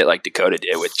ignorant shit like Dakota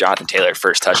did with Jonathan Taylor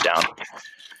first touchdown.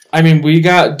 I mean, we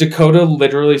got Dakota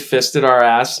literally fisted our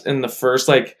ass in the first,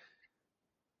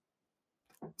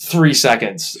 3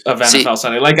 seconds of NFL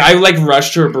Sunday. I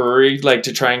rushed to a brewery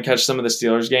to try and catch some of the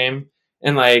Steelers game,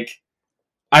 and I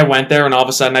went there, and all of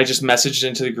a sudden I just messaged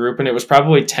into the group, and it was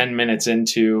probably 10 minutes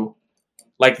into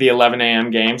the 11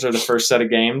 a.m. games or the first set of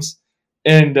games,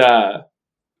 and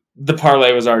the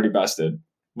parlay was already busted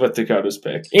with Dakota's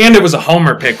pick, and it was a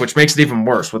homer pick, which makes it even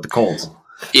worse with the Colts.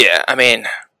 Yeah, I mean,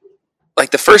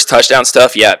 the first touchdown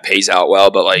stuff, yeah, it pays out well,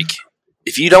 but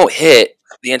if you don't hit,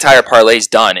 the entire parlay's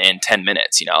done in 10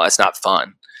 minutes. That's not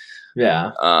fun.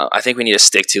 Yeah. I think we need to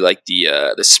stick to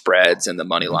the spreads and the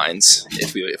money lines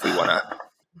if we ever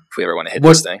want to hit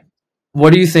this thing.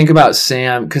 What do you think about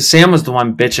Sam? Because Sam was the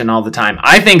one bitching all the time.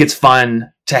 I think it's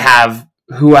fun to have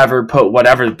whoever put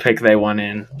whatever pick they want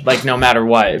in, no matter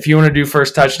what. If you want to do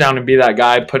first touchdown and be that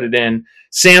guy, put it in.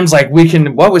 Sam's we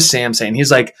can. What was Sam saying?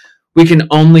 He's we can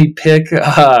only pick.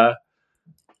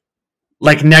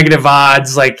 like negative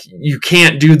odds, like you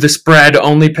can't do the spread,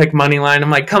 only pick money line. I'm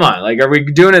like, come on, like, are we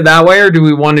doing it that way, or do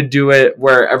we want to do it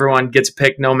where everyone gets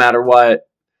picked no matter what,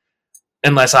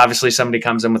 unless obviously somebody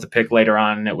comes in with a pick later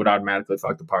on and it would automatically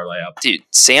fuck the parlay up? Dude,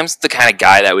 Sam's the kind of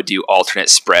guy that would do alternate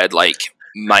spread, like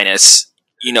minus,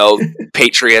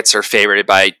 Patriots are favored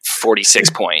by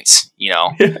 46 points,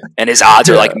 and his odds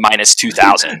are like minus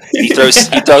 2,000. He throws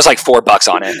like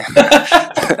 $4 on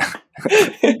it.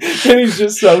 And he's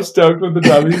just so stoked with the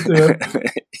W too.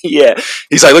 Yeah,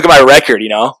 he's like, look at my record,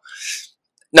 No,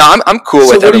 I'm cool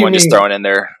with everyone just throwing in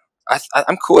their.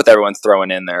 I'm cool with everyone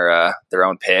throwing in their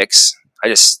own picks. I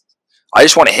just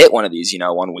want to hit one of these,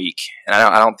 1 week, and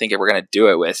I don't think we're gonna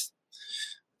do it with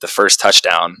the first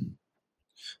touchdown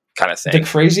kind of thing. The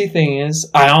crazy thing is,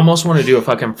 I almost want to do a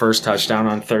fucking first touchdown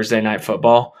on Thursday Night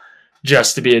Football.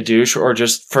 Just to be a douche, or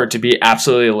just for it to be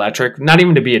absolutely electric. Not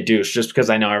even to be a douche, just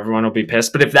because I know everyone will be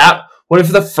pissed. But what if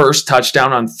the first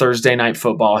touchdown on Thursday Night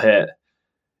Football hit?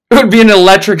 It would be an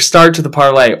electric start to the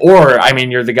parlay. Or,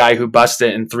 you're the guy who busts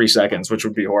it in 3 seconds, which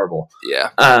would be horrible. Yeah.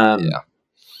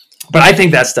 But I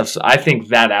think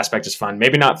that aspect is fun.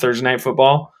 Maybe not Thursday Night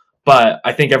Football, but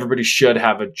I think everybody should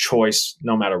have a choice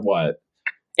no matter what.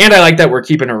 And I like that we're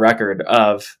keeping a record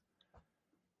of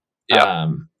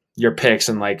your picks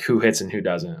and like who hits and who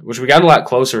doesn't, which we got a lot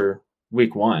closer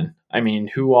week 1.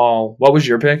 What was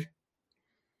your pick?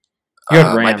 You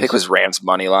had Rams. My pick was Rams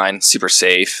money line, super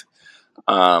safe.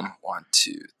 1,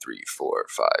 2, 3, 4,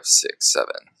 5, 6, 7.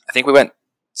 I think we went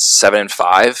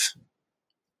 7-5.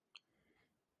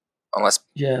 Unless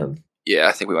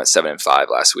I think we went 7-5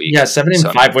 last week. Yeah,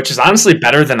 7-5, which is honestly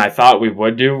better than I thought we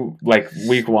would do like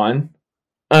week 1.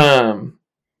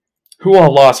 Who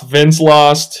all lost? Vince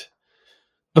lost.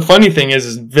 The funny thing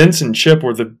is Vince and Chip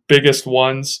were the biggest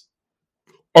ones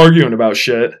arguing about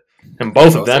shit, and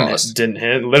both of them didn't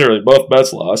hit. Literally, both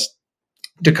bets lost.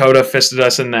 Dakota fisted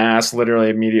us in the ass literally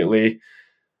immediately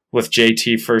with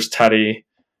JT first tutty,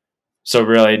 so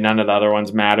really none of the other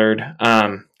ones mattered.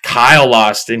 Kyle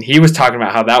lost, and he was talking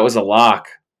about how that was a lock.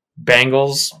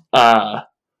 Bengals, what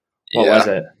was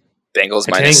it? Bengals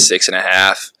minus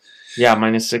 6.5. Yeah,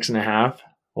 minus 6.5.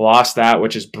 Lost that,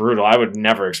 which is brutal. I would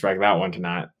never expect that one to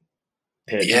not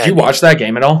hit. Yeah. Did you watch that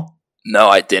game at all? No,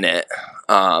 I didn't.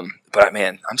 But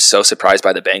man, I'm so surprised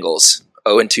by the Bengals.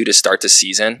 0-2 to start the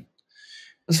season.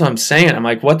 That's what I'm saying. I'm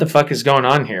like, what the fuck is going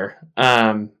on here?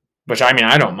 Which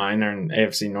I don't mind. They're in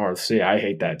AFC North. See, I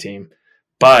hate that team,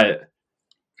 but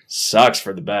sucks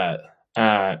for the bet.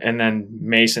 And then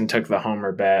Mason took the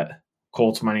homer bet.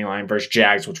 Colts money line versus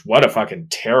Jags. Which what a fucking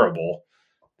terrible.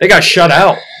 They got shut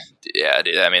out. Yeah,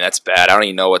 dude. That's bad. I don't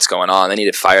even know what's going on. They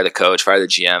need to fire the coach, fire the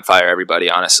GM, fire everybody,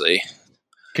 honestly.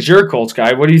 Because you're a Colts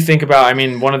guy. What do you think about,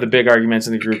 one of the big arguments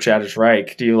in the group chat is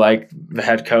Reich. Do you like the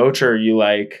head coach, or you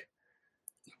like,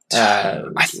 do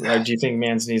you think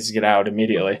Mans needs to get out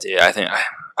immediately? Yeah,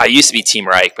 I used to be Team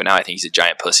Reich, but now I think he's a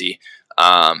giant pussy.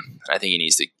 I think he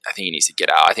needs to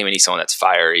get out. I think we need someone that's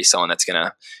fiery, someone that's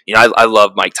gonna, I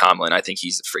love Mike Tomlin. I think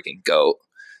he's the freaking GOAT.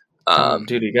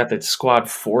 Dude, he got the squad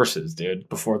forces, dude,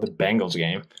 before the Bengals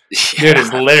game. Yeah. Dude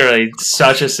is literally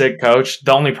such a sick coach.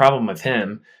 The only problem with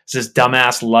him is this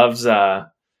dumbass loves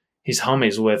he's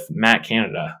homies with Matt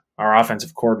Canada, our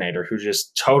offensive coordinator, who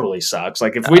just totally sucks.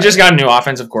 Like, if we just got a new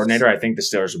offensive coordinator, I think the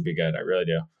Steelers would be good. I really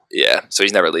do. Yeah, so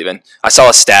he's never leaving. I saw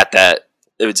a stat that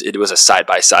it was a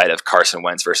side-by-side of Carson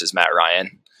Wentz versus Matt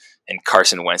Ryan, and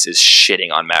Carson Wentz is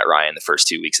shitting on Matt Ryan the first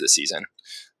 2 weeks of the season.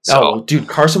 So, dude,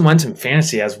 Carson Wentz in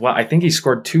fantasy has I think he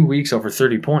scored 2 weeks over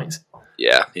 30 points.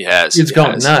 Yeah, he has. It's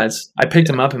going nuts. I picked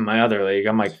him up in my other league.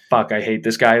 I'm like, fuck, I hate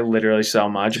this guy literally so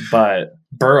much, but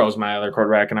Burrow's my other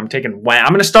quarterback, and I'm taking Wentz.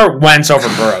 I'm going to start Wentz over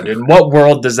Burrow, dude. In what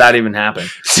world does that even happen?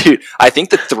 Dude, I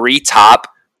think the 3 top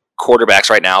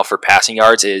quarterbacks right now for passing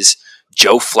yards is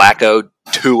Joe Flacco,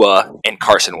 Tua, and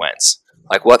Carson Wentz.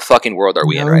 Like, what fucking world are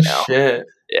we in right now? Shit.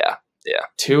 Yeah.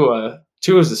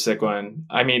 Tua's the sick one.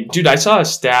 Dude, I saw a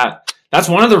stat. That's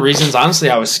one of the reasons, honestly,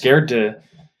 I was scared to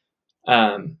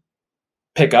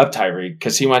pick up Tyreek,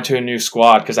 because he went to a new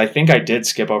squad. Because I think I did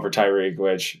skip over Tyreek,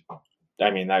 which,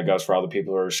 that goes for all the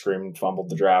people who are screaming, fumbled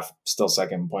the draft, still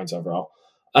second in points overall.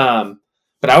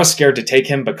 But I was scared to take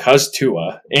him because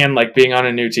Tua, and being on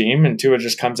a new team, and Tua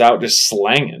just comes out just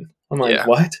slanging. I'm like,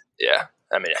 what? Yeah.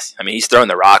 He's throwing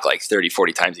the rock 30,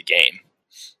 40 times a game.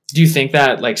 Do you think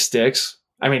that sticks?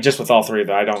 Just with all three,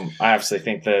 though, I obviously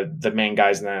think the main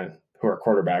guys who are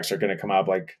quarterbacks are going to come up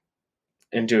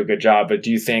and do a good job. But do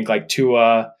you think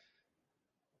Tua?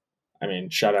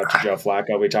 Shout out to Joe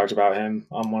Flacco. We talked about him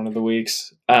on one of the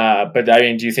weeks. But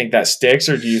do you think that sticks,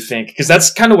 or do you think, because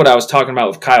that's kind of what I was talking about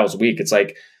with Kyle's week. It's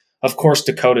of course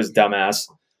Dakota's dumbass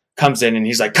comes in and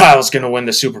he's like, Kyle's going to win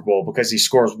the Super Bowl because he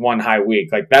scores one high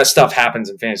week. Like that stuff happens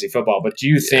in fantasy football. But do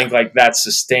you think like that's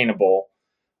sustainable?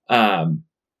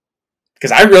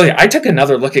 Because I took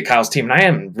another look at Kyle's team and I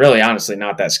am really honestly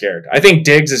not that scared. I think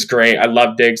Diggs is great. I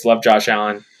love Diggs, love Josh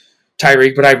Allen,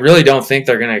 Tyreek, but I really don't think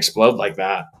they're going to explode like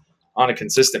that on a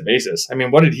consistent basis. I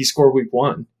mean, what did he score week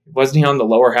 1? Wasn't he on the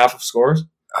lower half of scores?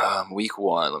 Week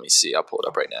 1, let me see. I'll pull it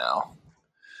up right now.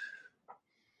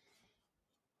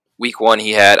 Week 1,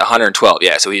 he had 112.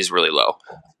 Yeah, so he's really low.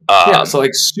 So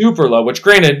like super low, which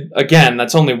granted, again,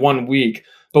 that's only 1 week,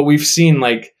 but we've seen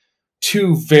like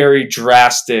 2 very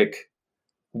drastic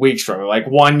weeks from it. Like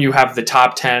one, you have the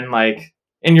top 10, like,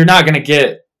 and you're not going to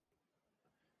get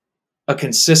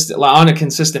on a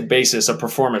consistent basis a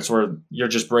performance where you're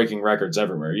just breaking records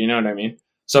everywhere. You know what I mean?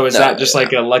 So is that just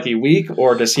like a lucky week,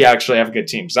 or does he actually have a good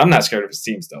team? Because I'm not scared of his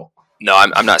team still. No,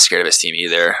 I'm not scared of his team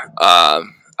either.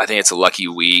 I think it's a lucky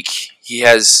week.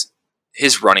 His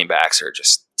running backs are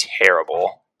just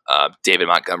terrible. David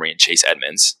Montgomery and Chase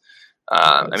Edmonds.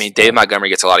 I mean, David Montgomery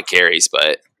gets a lot of carries,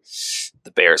 but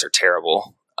the Bears are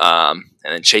terrible. And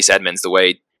then Chase Edmonds, the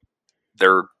way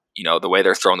they're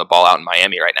throwing the ball out in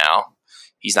Miami right now,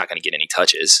 he's not going to get any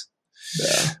touches.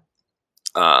 Yeah.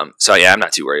 So yeah, I'm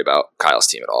not too worried about Kyle's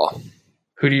team at all.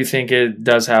 Who do you think it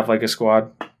does have like a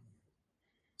squad?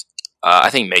 I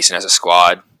think Mason has a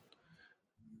squad.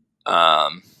 I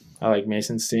like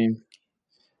Mason's team.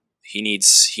 He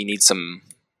needs some.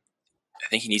 I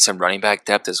think he needs some running back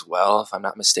depth as well, if I'm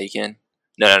not mistaken.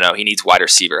 No. He needs wide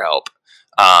receiver help.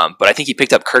 But I think he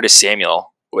picked up Curtis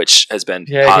Samuel, which has been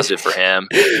positive for him.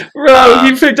 Bro,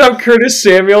 he picked up Curtis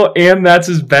Samuel, and that's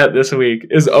his bet this week,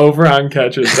 is over on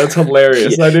catches. That's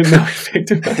hilarious. I didn't know he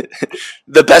picked him up.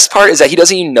 The best part is that he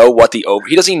doesn't even know what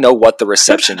the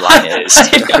reception line is.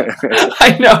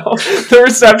 I know. The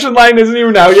reception line isn't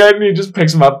even out yet, and he just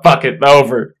picks him up, bucket,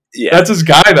 over. Yeah. That's his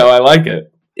guy, though. I like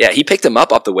it. Yeah, he picked him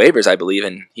up off the waivers, I believe,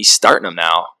 and he's starting him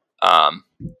now.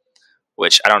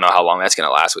 Which I don't know how long that's going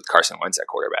to last with Carson Wentz at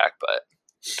quarterback, but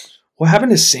what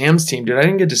happened to Sam's team, dude? I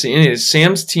didn't get to see any of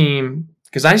Sam's team,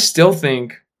 because I still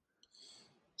think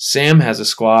Sam has a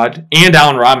squad, and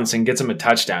Allen Robinson gets him a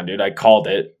touchdown, dude. I called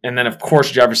it. And then, of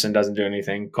course, Jefferson doesn't do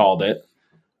anything. Called it.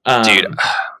 Dude,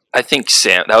 I think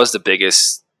Sam, that was the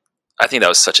biggest – I think that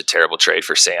was such a terrible trade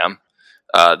for Sam,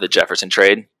 the Jefferson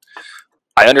trade.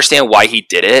 I understand why he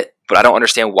did it, but I don't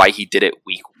understand why he did it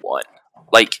week 1.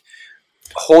 Like,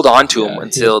 hold on to him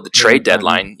until the trade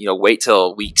deadline. Wait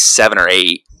till week 7 or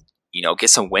 8. Get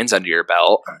some wins under your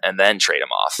belt and then trade him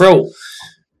off. Bro,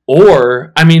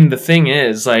 or, I mean, the thing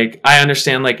is, like, I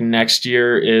understand, like, next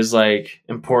year is, like,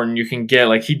 important. You can get,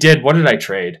 like, he did, what did I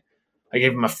trade? I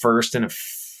gave him a first and a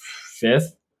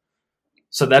fifth.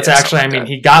 So that's actually, I mean,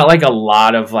 he got, like, a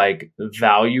lot of, like,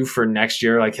 value for next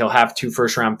year. Like, he'll have 2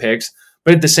 first-round picks.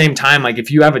 But at the same time, like,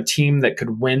 if you have a team that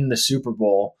could win the Super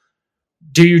Bowl,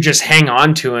 do you just hang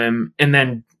on to him and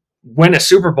then win a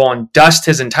Super Bowl and dust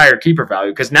his entire keeper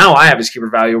value? Because now I have his keeper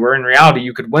value, where in reality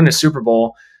you could win a Super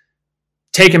Bowl,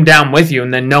 take him down with you,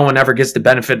 and then no one ever gets the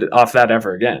benefit off that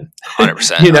ever again.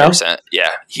 100%. 100%. Yeah.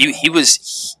 He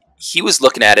was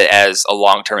looking at it as a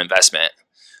long-term investment,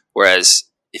 whereas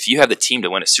if you have the team to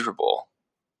win a Super Bowl,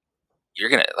 you're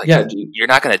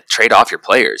not gonna trade off your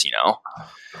players,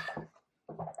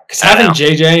 Because having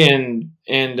JJ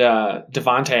and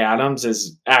Devontae Adams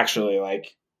is actually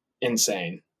like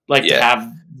insane. Like to have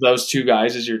those 2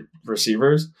 guys as your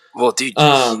receivers. Well, dude,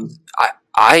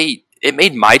 it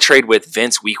made my trade with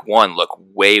Vince week 1 look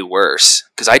way worse,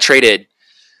 because I traded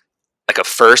like a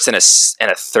first and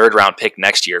a third round pick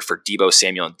next year for Deebo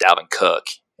Samuel and Dalvin Cook,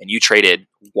 and you traded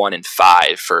 1 and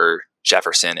 5 for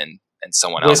Jefferson and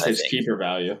someone else. With his keeper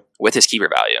value.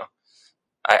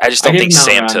 I just don't think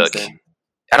Sam took.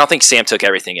 I don't think Sam took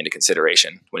everything into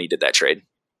consideration when he did that trade.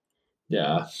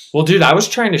 Yeah. Well, dude, I was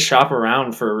trying to shop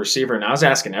around for a receiver, and I was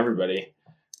asking everybody.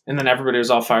 And then everybody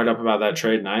was all fired up about that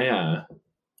trade. And I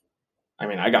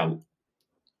got,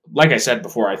 like I said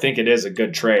before, I think it is a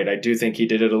good trade. I do think he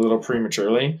did it a little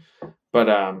prematurely. But,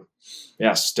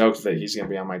 stoked that he's going to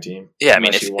be on my team. Yeah, I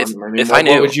mean, if I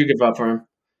knew. What would you give up for him?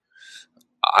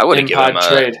 I would have given him a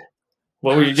trade.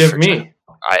 What would you give me?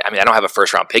 I don't have a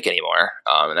first round pick anymore,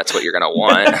 and that's what you're going to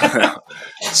want.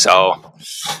 So,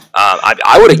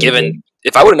 I would have given,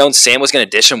 if I would have known Sam was going to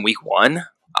dish him week 1,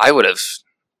 I would have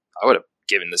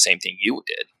given the same thing you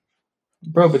did.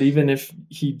 Bro, but even if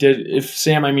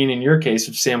Sam, I mean, in your case,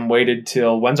 if Sam waited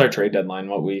till, when's our trade deadline?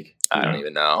 What week? I don't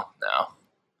even know. No.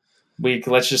 Week,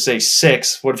 let's just say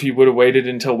 6. What if you would have waited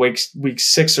until week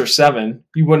 6 or 7?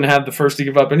 You wouldn't have the first to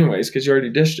give up anyways, because you already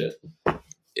dished it.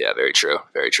 Yeah, very true.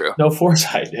 Very true. No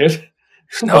foresight, dude.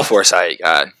 No foresight,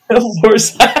 God. No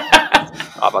foresight.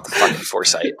 How about the fucking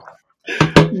foresight?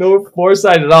 No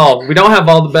foresight at all. We don't have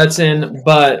all the bets in,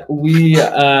 but we,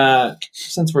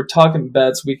 since we're talking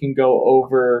bets, we can go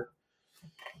over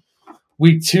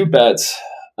week 2 bets.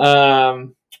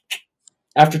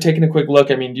 After taking a quick look,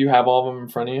 do you have all of them in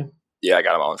front of you? Yeah, I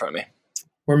got them all in front of me.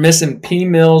 We're missing P.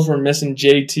 Mills, we're missing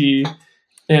JT,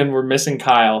 and we're missing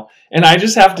Kyle. And I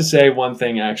just have to say one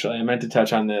thing, actually. I meant to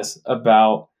touch on this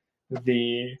about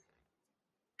the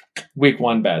week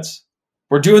 1 bets.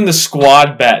 We're doing the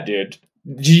squad bet, dude.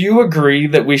 Do you agree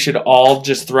that we should all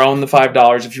just throw in the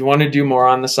 $5? If you want to do more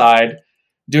on the side,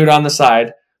 do it on the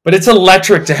side. But it's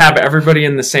electric to have everybody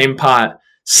in the same pot.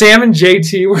 Sam and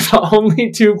JT were the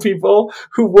only 2 people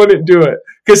who wouldn't do it.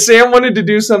 Because Sam wanted to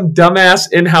do some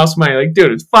dumbass in-house money. Like,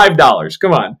 dude, it's $5.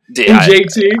 Come on. Yeah, and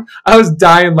JT, I was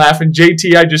dying laughing.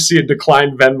 JT, I just see a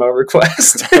declined Venmo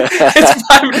request. It's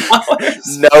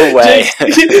 $5. No way.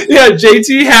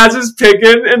 JT has his pick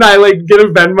in, and I get a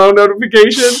Venmo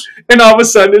notification, and all of a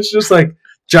sudden it's just like,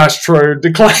 Josh Troyer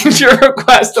declined your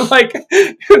request. I'm like,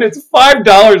 dude, it's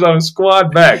 $5 on a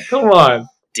squad bet. Come on.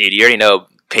 Dude, you already know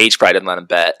Paige probably didn't let him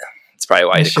bet. That's probably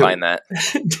why he declined that.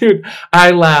 Dude,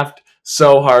 I laughed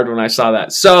so hard when I saw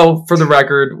that. So, for the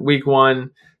record, week 1,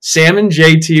 Sam and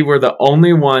JT were the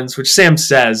only ones, which Sam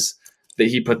says that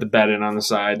he put the bet in on the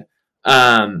side.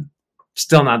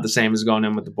 Still not the same as going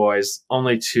in with the boys.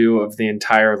 Only 2 of the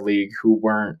entire league who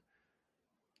weren't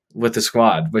with the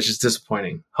squad, which is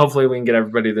disappointing. Hopefully we can get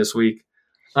everybody this week.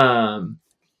 But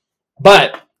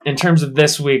in terms of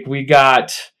this week, we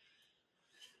got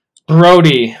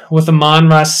Brody with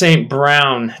Amon-Ra St.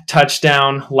 Brown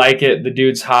touchdown. Like it. The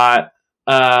dude's hot.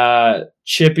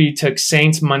 Chippy took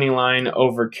Saints money line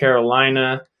over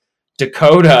Carolina.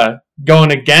 Dakota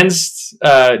going against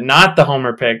not the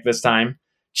homer pick this time.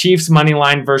 Chiefs money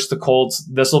line versus the Colts.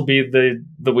 This will be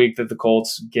the week that the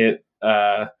Colts get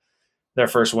their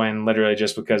first win, literally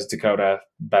just because Dakota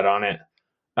bet on it.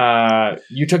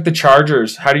 You took the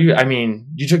Chargers.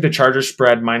 You took the Chargers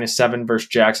spread -7 versus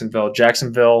Jacksonville.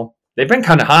 Jacksonville, they've been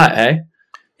kind of hot, eh?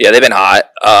 Yeah, they've been hot.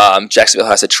 Jacksonville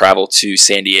has to travel to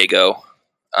San Diego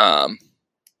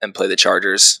and play the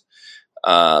Chargers.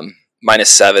 -7,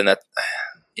 that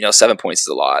 7 points is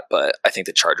a lot, but I think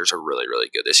the Chargers are really, really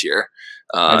good this year.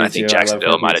 I think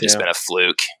Jacksonville might have just been a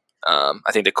fluke.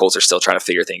 I think the Colts are still trying to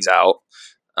figure things out.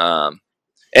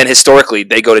 And historically,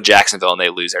 they go to Jacksonville and they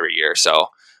lose every year. So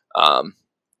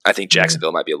I think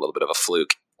Jacksonville might be a little bit of a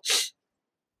fluke.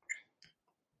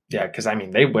 Yeah, because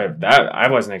they whipped that. I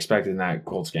wasn't expecting that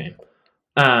Colts game.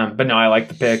 But no, I like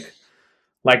the pick.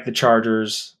 Like the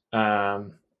Chargers.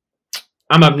 I'm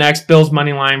up next. Bills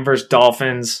money line versus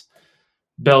Dolphins.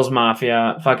 Bills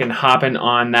Mafia fucking hopping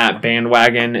on that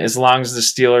bandwagon. As long as the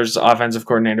Steelers offensive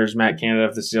coordinator is Matt Canada,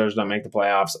 if the Steelers don't make the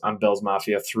playoffs, I'm Bills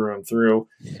Mafia through and through.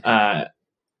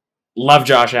 Love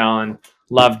Josh Allen.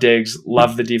 Love Diggs.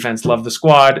 Love the defense. Love the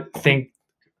squad. The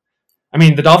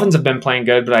Dolphins have been playing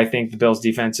good, but I think the Bills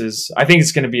defense I think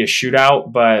it's going to be a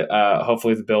shootout, but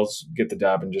hopefully the Bills get the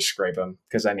dub and just scrape them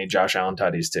because I need Josh Allen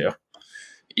tutties too.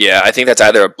 Yeah, I think that's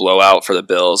either a blowout for the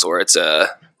Bills or it's a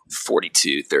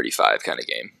 42-35 kind of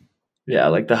game. Yeah,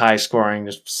 like the high scoring,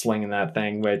 just slinging that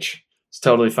thing, which is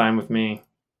totally fine with me.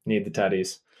 Need the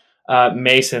tutties.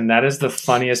 Mason, that is the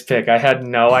funniest pick. I had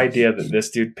no idea that this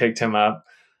dude picked him up.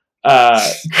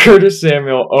 Curtis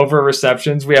Samuel over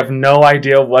receptions. We have no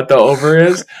idea what the over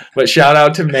is, but shout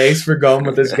out to Mace for going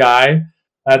with this guy.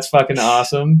 That's fucking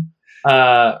awesome.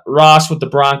 Ross with the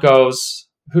Broncos.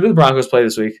 Who do the Broncos play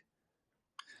this week?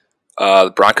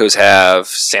 The Broncos have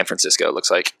San Francisco, it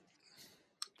looks like.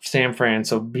 San Fran.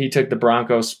 So he took the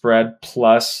Broncos spread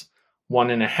plus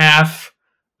 1.5.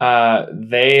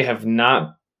 They have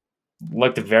not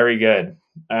looked very good.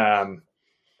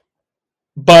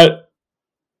 But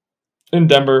in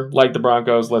Denver, like the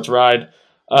Broncos, let's ride.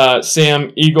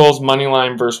 Sam, Eagles, money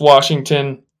line versus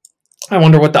Washington. I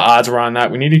wonder what the odds were on that.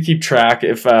 We need to keep track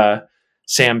if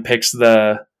Sam picks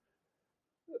the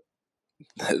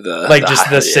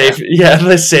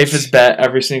safest bet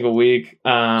every single week.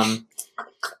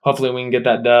 Hopefully we can get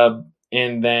that dub.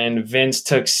 And then Vince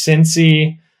took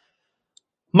Cincy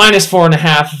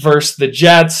 -4.5 versus the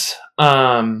Jets.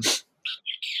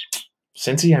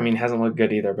 Cincy, hasn't looked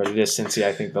good either, but it is Cincy.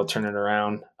 I think they'll turn it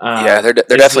around. They're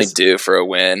definitely due for a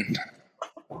win.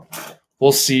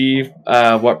 We'll see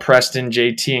what Preston,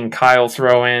 JT, and Kyle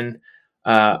throw in.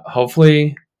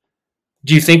 Hopefully,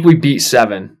 do you think we beat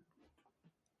 7?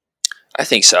 I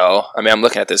think so. I'm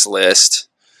looking at this list.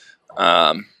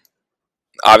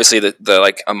 Obviously,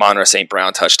 the Amon-Ra St.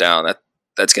 Brown touchdown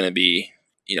that's going to be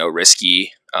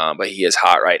risky, but he is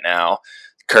hot right now.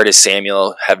 Curtis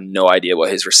Samuel, have no idea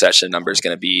what his reception number is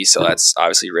going to be, so that's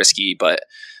obviously risky. But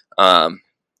the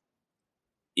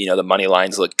money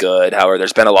lines look good. However,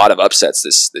 there's been a lot of upsets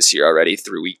this year already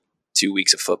through 2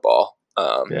 weeks of football.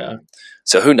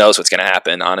 So who knows what's going to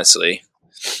happen? Honestly,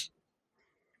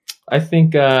 I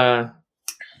think. I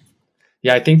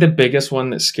think the biggest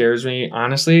one that scares me,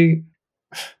 honestly,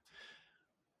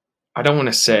 I don't want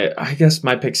to say it. I guess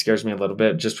my pick scares me a little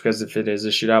bit just because if it is a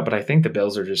shootout, but I think the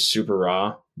Bills are just super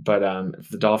raw. But if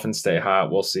the Dolphins stay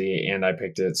hot, we'll see. And I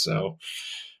picked it. So,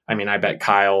 I bet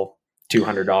Kyle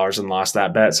 $200 and lost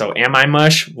that bet. So am I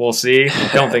mush? We'll see.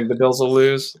 Don't think the Bills will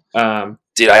lose.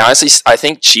 Dude, I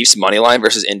think Chiefs money line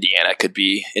versus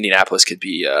Indianapolis could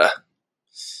be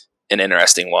an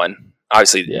interesting one.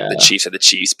 Obviously, the Chiefs are the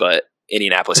Chiefs, but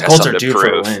Indianapolis has something to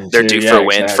prove. They're due for a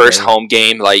win. Exactly. First home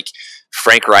game, like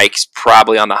Frank Reich's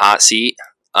probably on the hot seat.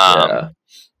 I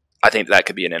think that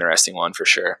could be an interesting one for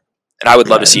sure. And I would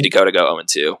love to see Dakota go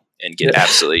 0-2 and get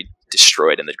absolutely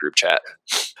destroyed in the group chat.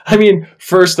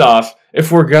 First off, if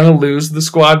we're going to lose the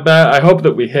squad bet, I hope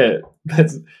that we hit.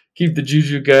 Keep the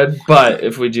juju good. But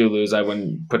if we do lose, I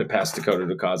wouldn't put it past Dakota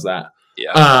to cause that.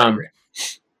 Yeah, I agree.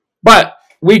 But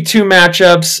week 2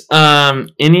 matchups,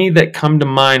 any that come to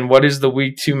mind? What is the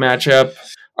week 2 matchup?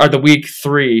 Or the week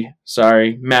 3,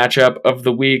 matchup of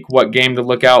the week? What game to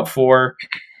look out for?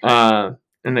 And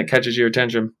that catches your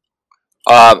attention?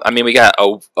 We got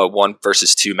a 1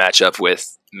 versus 2 matchup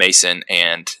with Mason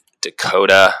and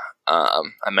Dakota. I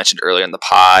mentioned earlier in the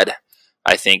pod,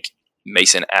 I think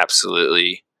Mason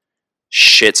absolutely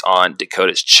shits on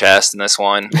Dakota's chest in this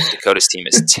one. Dakota's team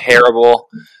is terrible.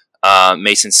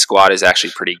 Mason's squad is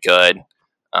actually pretty good.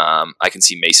 I can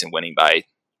see Mason winning by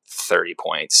 30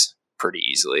 points pretty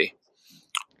easily.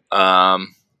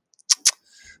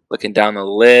 Looking down the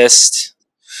list,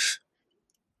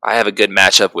 I have a good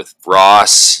matchup with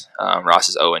Ross. Ross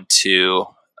is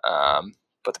 0-2,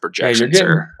 but the projections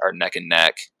are neck and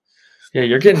neck. Yeah,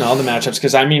 you're getting all the matchups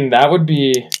because, that would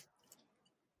be –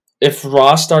 if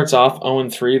Ross starts off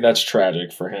 0-3, that's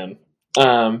tragic for him.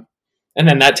 And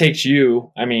then that takes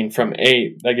you, from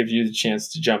 8, that gives you the chance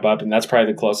to jump up, and that's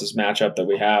probably the closest matchup that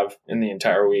we have in the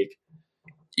entire week.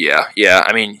 Yeah.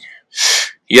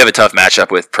 You have a tough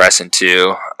matchup with Preston,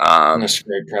 too. That's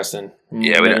great, Preston. I'm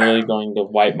literally going to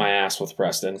wipe my ass with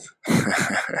Preston.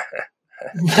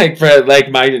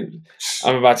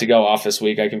 I'm about to go off this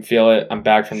week. I can feel it. I'm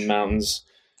back from the mountains,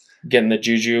 getting the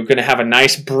juju. Going to have a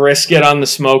nice brisket on the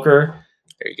smoker.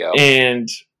 There you go. And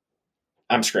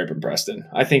I'm scraping Preston.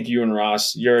 I think you and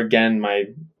Ross, you're again my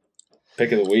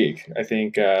pick of the week. I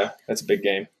think that's a big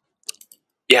game.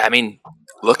 Yeah,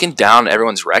 looking down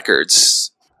everyone's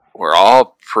records, we're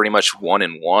all pretty much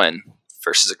 1-1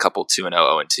 versus a couple 2-0,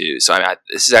 0-2. So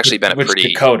this has actually been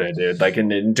Dakota, dude.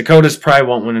 And Dakota's probably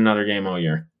won't win another game all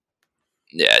year.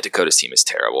 Yeah, Dakota's team is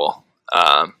terrible.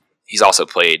 He's also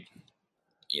played,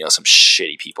 some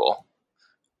shitty people,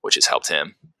 which has helped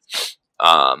him.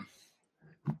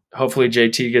 Hopefully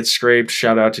JT gets scraped.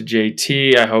 Shout out to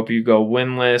JT. I hope you go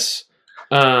winless.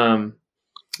 And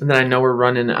then I know we're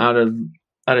running out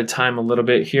of time a little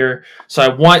bit here. So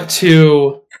I want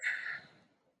to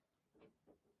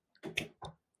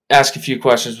ask a few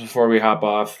questions before we hop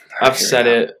off. I've said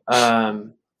it. I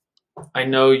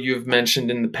know you've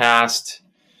mentioned in the past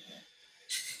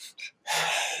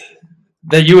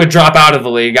that you would drop out of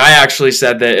the league. I actually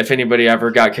said that if anybody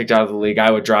ever got kicked out of the league,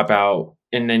 I would drop out.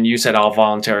 And then you said I'll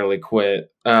voluntarily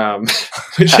quit,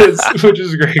 which is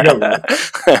great.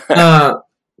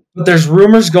 But there's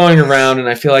rumors going around, and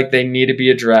I feel like they need to be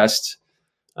addressed.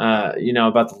 About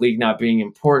the league not being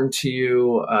important to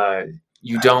you.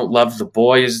 You don't love the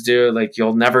boys, dude.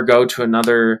 You'll never go to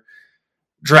another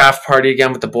draft party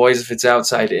again with the boys if it's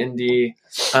outside Indy.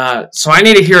 So I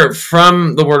need to hear it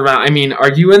from the word of mouth.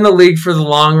 Are you in the league for the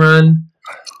long run?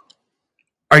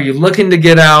 Are you looking to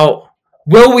get out?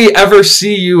 Will we ever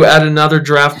see you at another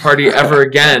draft party ever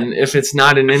again if it's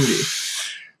not in Indy?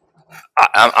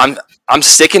 I'm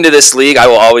sticking to this league. I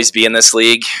will always be in this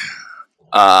league.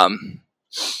 Will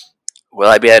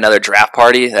I be at another draft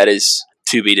party? That is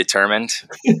to be determined.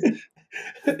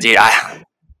 Dude, I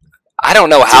don't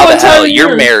know how the hell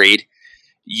you're married.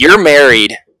 You're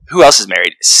married. Who else is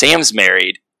married? Sam's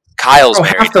married. Kyle's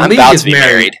married. I'm about to be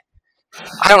married.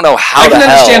 I don't know how the hell. I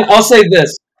can understand. I'll say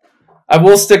this. I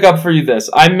will stick up for you this.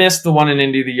 I missed the one in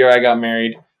Indy the year I got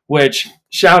married, which,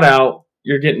 shout out,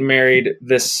 you're getting married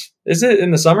this, is it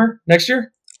in the summer? Next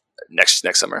year? Next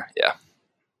summer, yeah.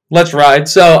 Let's ride.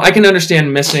 So I can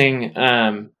understand missing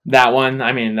that one.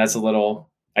 That's a little,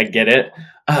 I get it.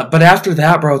 But after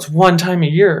that, bro, it's one time a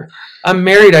year. I'm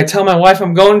married. I tell my wife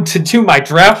I'm going to do my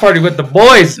draft party with the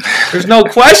boys. There's no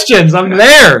questions. I'm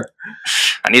there.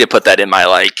 I need to put that in my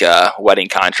wedding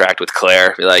contract with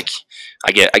Claire. Be like,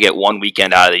 I get 1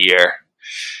 weekend out of the year.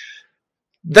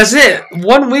 That's it.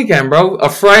 1 weekend, bro. A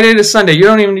Friday to Sunday.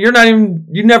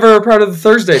 You never are part of the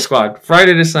Thursday squad.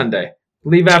 Friday to Sunday.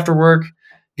 Leave after work.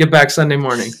 Get back Sunday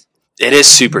morning. It is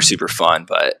super, super fun,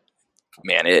 but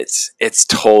man, it's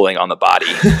tolling on the body.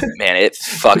 Man, it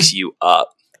fucks you up.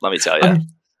 Let me tell you.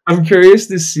 I'm curious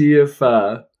to see if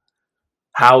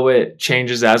how it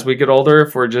changes as we get older.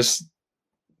 If we're just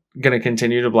gonna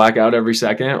continue to black out every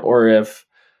second, or if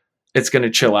it's going to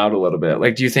chill out a little bit.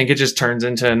 Like, do you think it just turns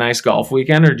into a nice golf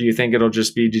weekend, or do you think it'll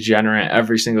just be degenerate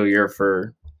every single year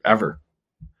forever?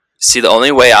 See, the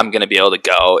only way I'm going to be able to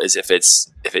go is if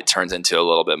it turns into a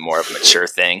little bit more of a mature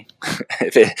thing.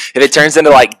 if it turns into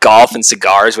like golf and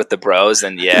cigars with the bros,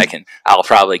 then yeah, I'll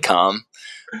probably come.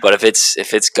 But if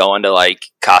it's going to like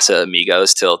Casa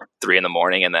Amigos till 3 a.m.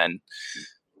 and then,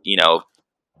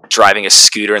 driving a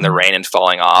scooter in the rain and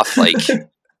falling off, like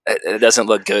it doesn't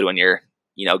look good when you're,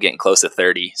 getting close to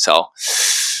 30. So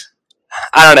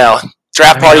I don't know.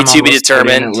 Draft party to be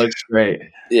determined. It looks great.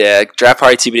 Yeah, draft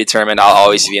party to be determined. I'll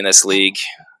always be in this league.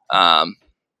 I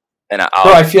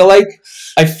feel like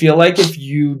if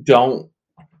you don't,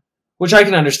 which I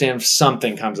can understand if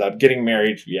something comes up, getting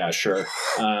married, yeah, sure.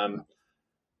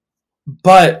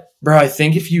 But bro, I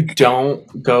think if you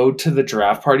don't go to the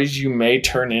draft parties, you may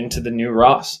turn into the new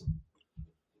Ross.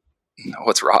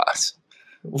 What's Ross?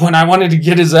 When I wanted to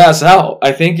get his ass out,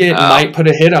 I think it might put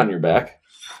a hit on your back.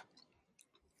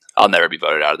 I'll never be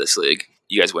voted out of this league.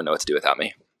 You guys wouldn't know what to do without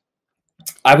me.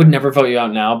 I would never vote you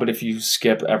out now, but if you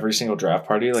skip every single draft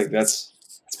party, like that's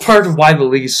part of why the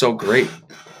league is so great.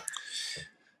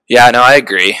 Yeah, no, I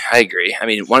agree. I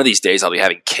mean, one of these days I'll be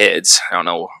having kids. I don't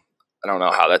know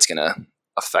how that's gonna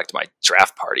affect my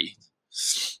draft party.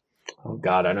 Oh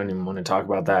God, I don't even want to talk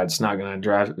about that. It's not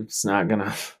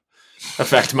gonna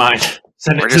affect mine.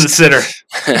 Send it to the sitter.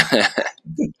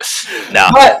 No.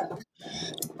 But,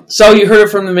 so you heard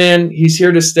it from the man. He's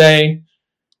here to stay.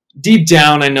 Deep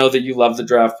down, I know that you love the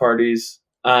draft parties.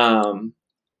 So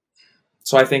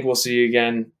I think we'll see you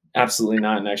again. Absolutely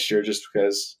not next year, just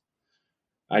because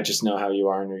I just know how you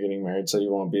are and you're getting married, so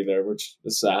you won't be there, which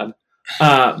is sad.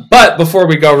 But before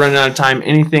we go, running out of time,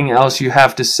 anything else you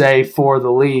have to say for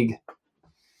the league?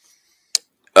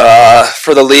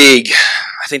 For the league,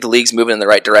 I think the league's moving in the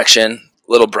right direction.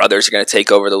 Little brothers are going to take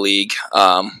over the league.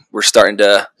 We're starting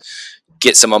to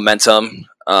get some momentum.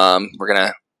 We're going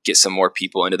to get some more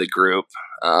people into the group.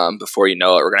 Before you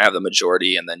know it, we're going to have the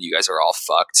majority, and then you guys are all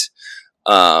fucked.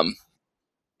 Hot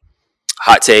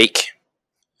take.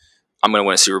 I'm going to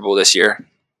win a Super Bowl this year.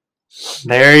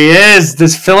 There he is.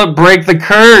 Does Philip break the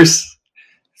curse?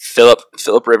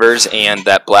 Philip Rivers and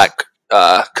that black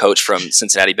coach from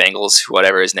Cincinnati Bengals,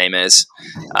 whatever his name is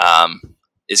going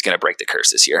to break the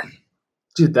curse this year.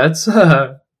 Dude, that's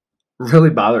really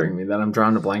bothering me that I'm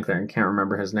drawing a blank there and can't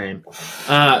remember his name.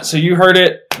 So you heard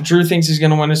it. Drew thinks he's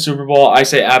going to win a Super Bowl. I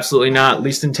say absolutely not.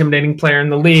 Least intimidating player in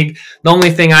the league. The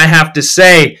only thing I have to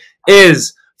say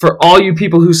is, for all you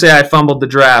people who say I fumbled the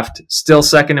draft, still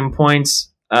second in points.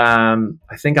 I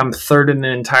think I'm third in the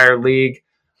entire league.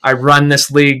 I run this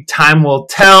league. Time will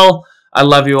tell. I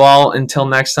love you all. Until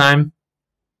next time.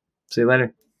 See you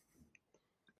later.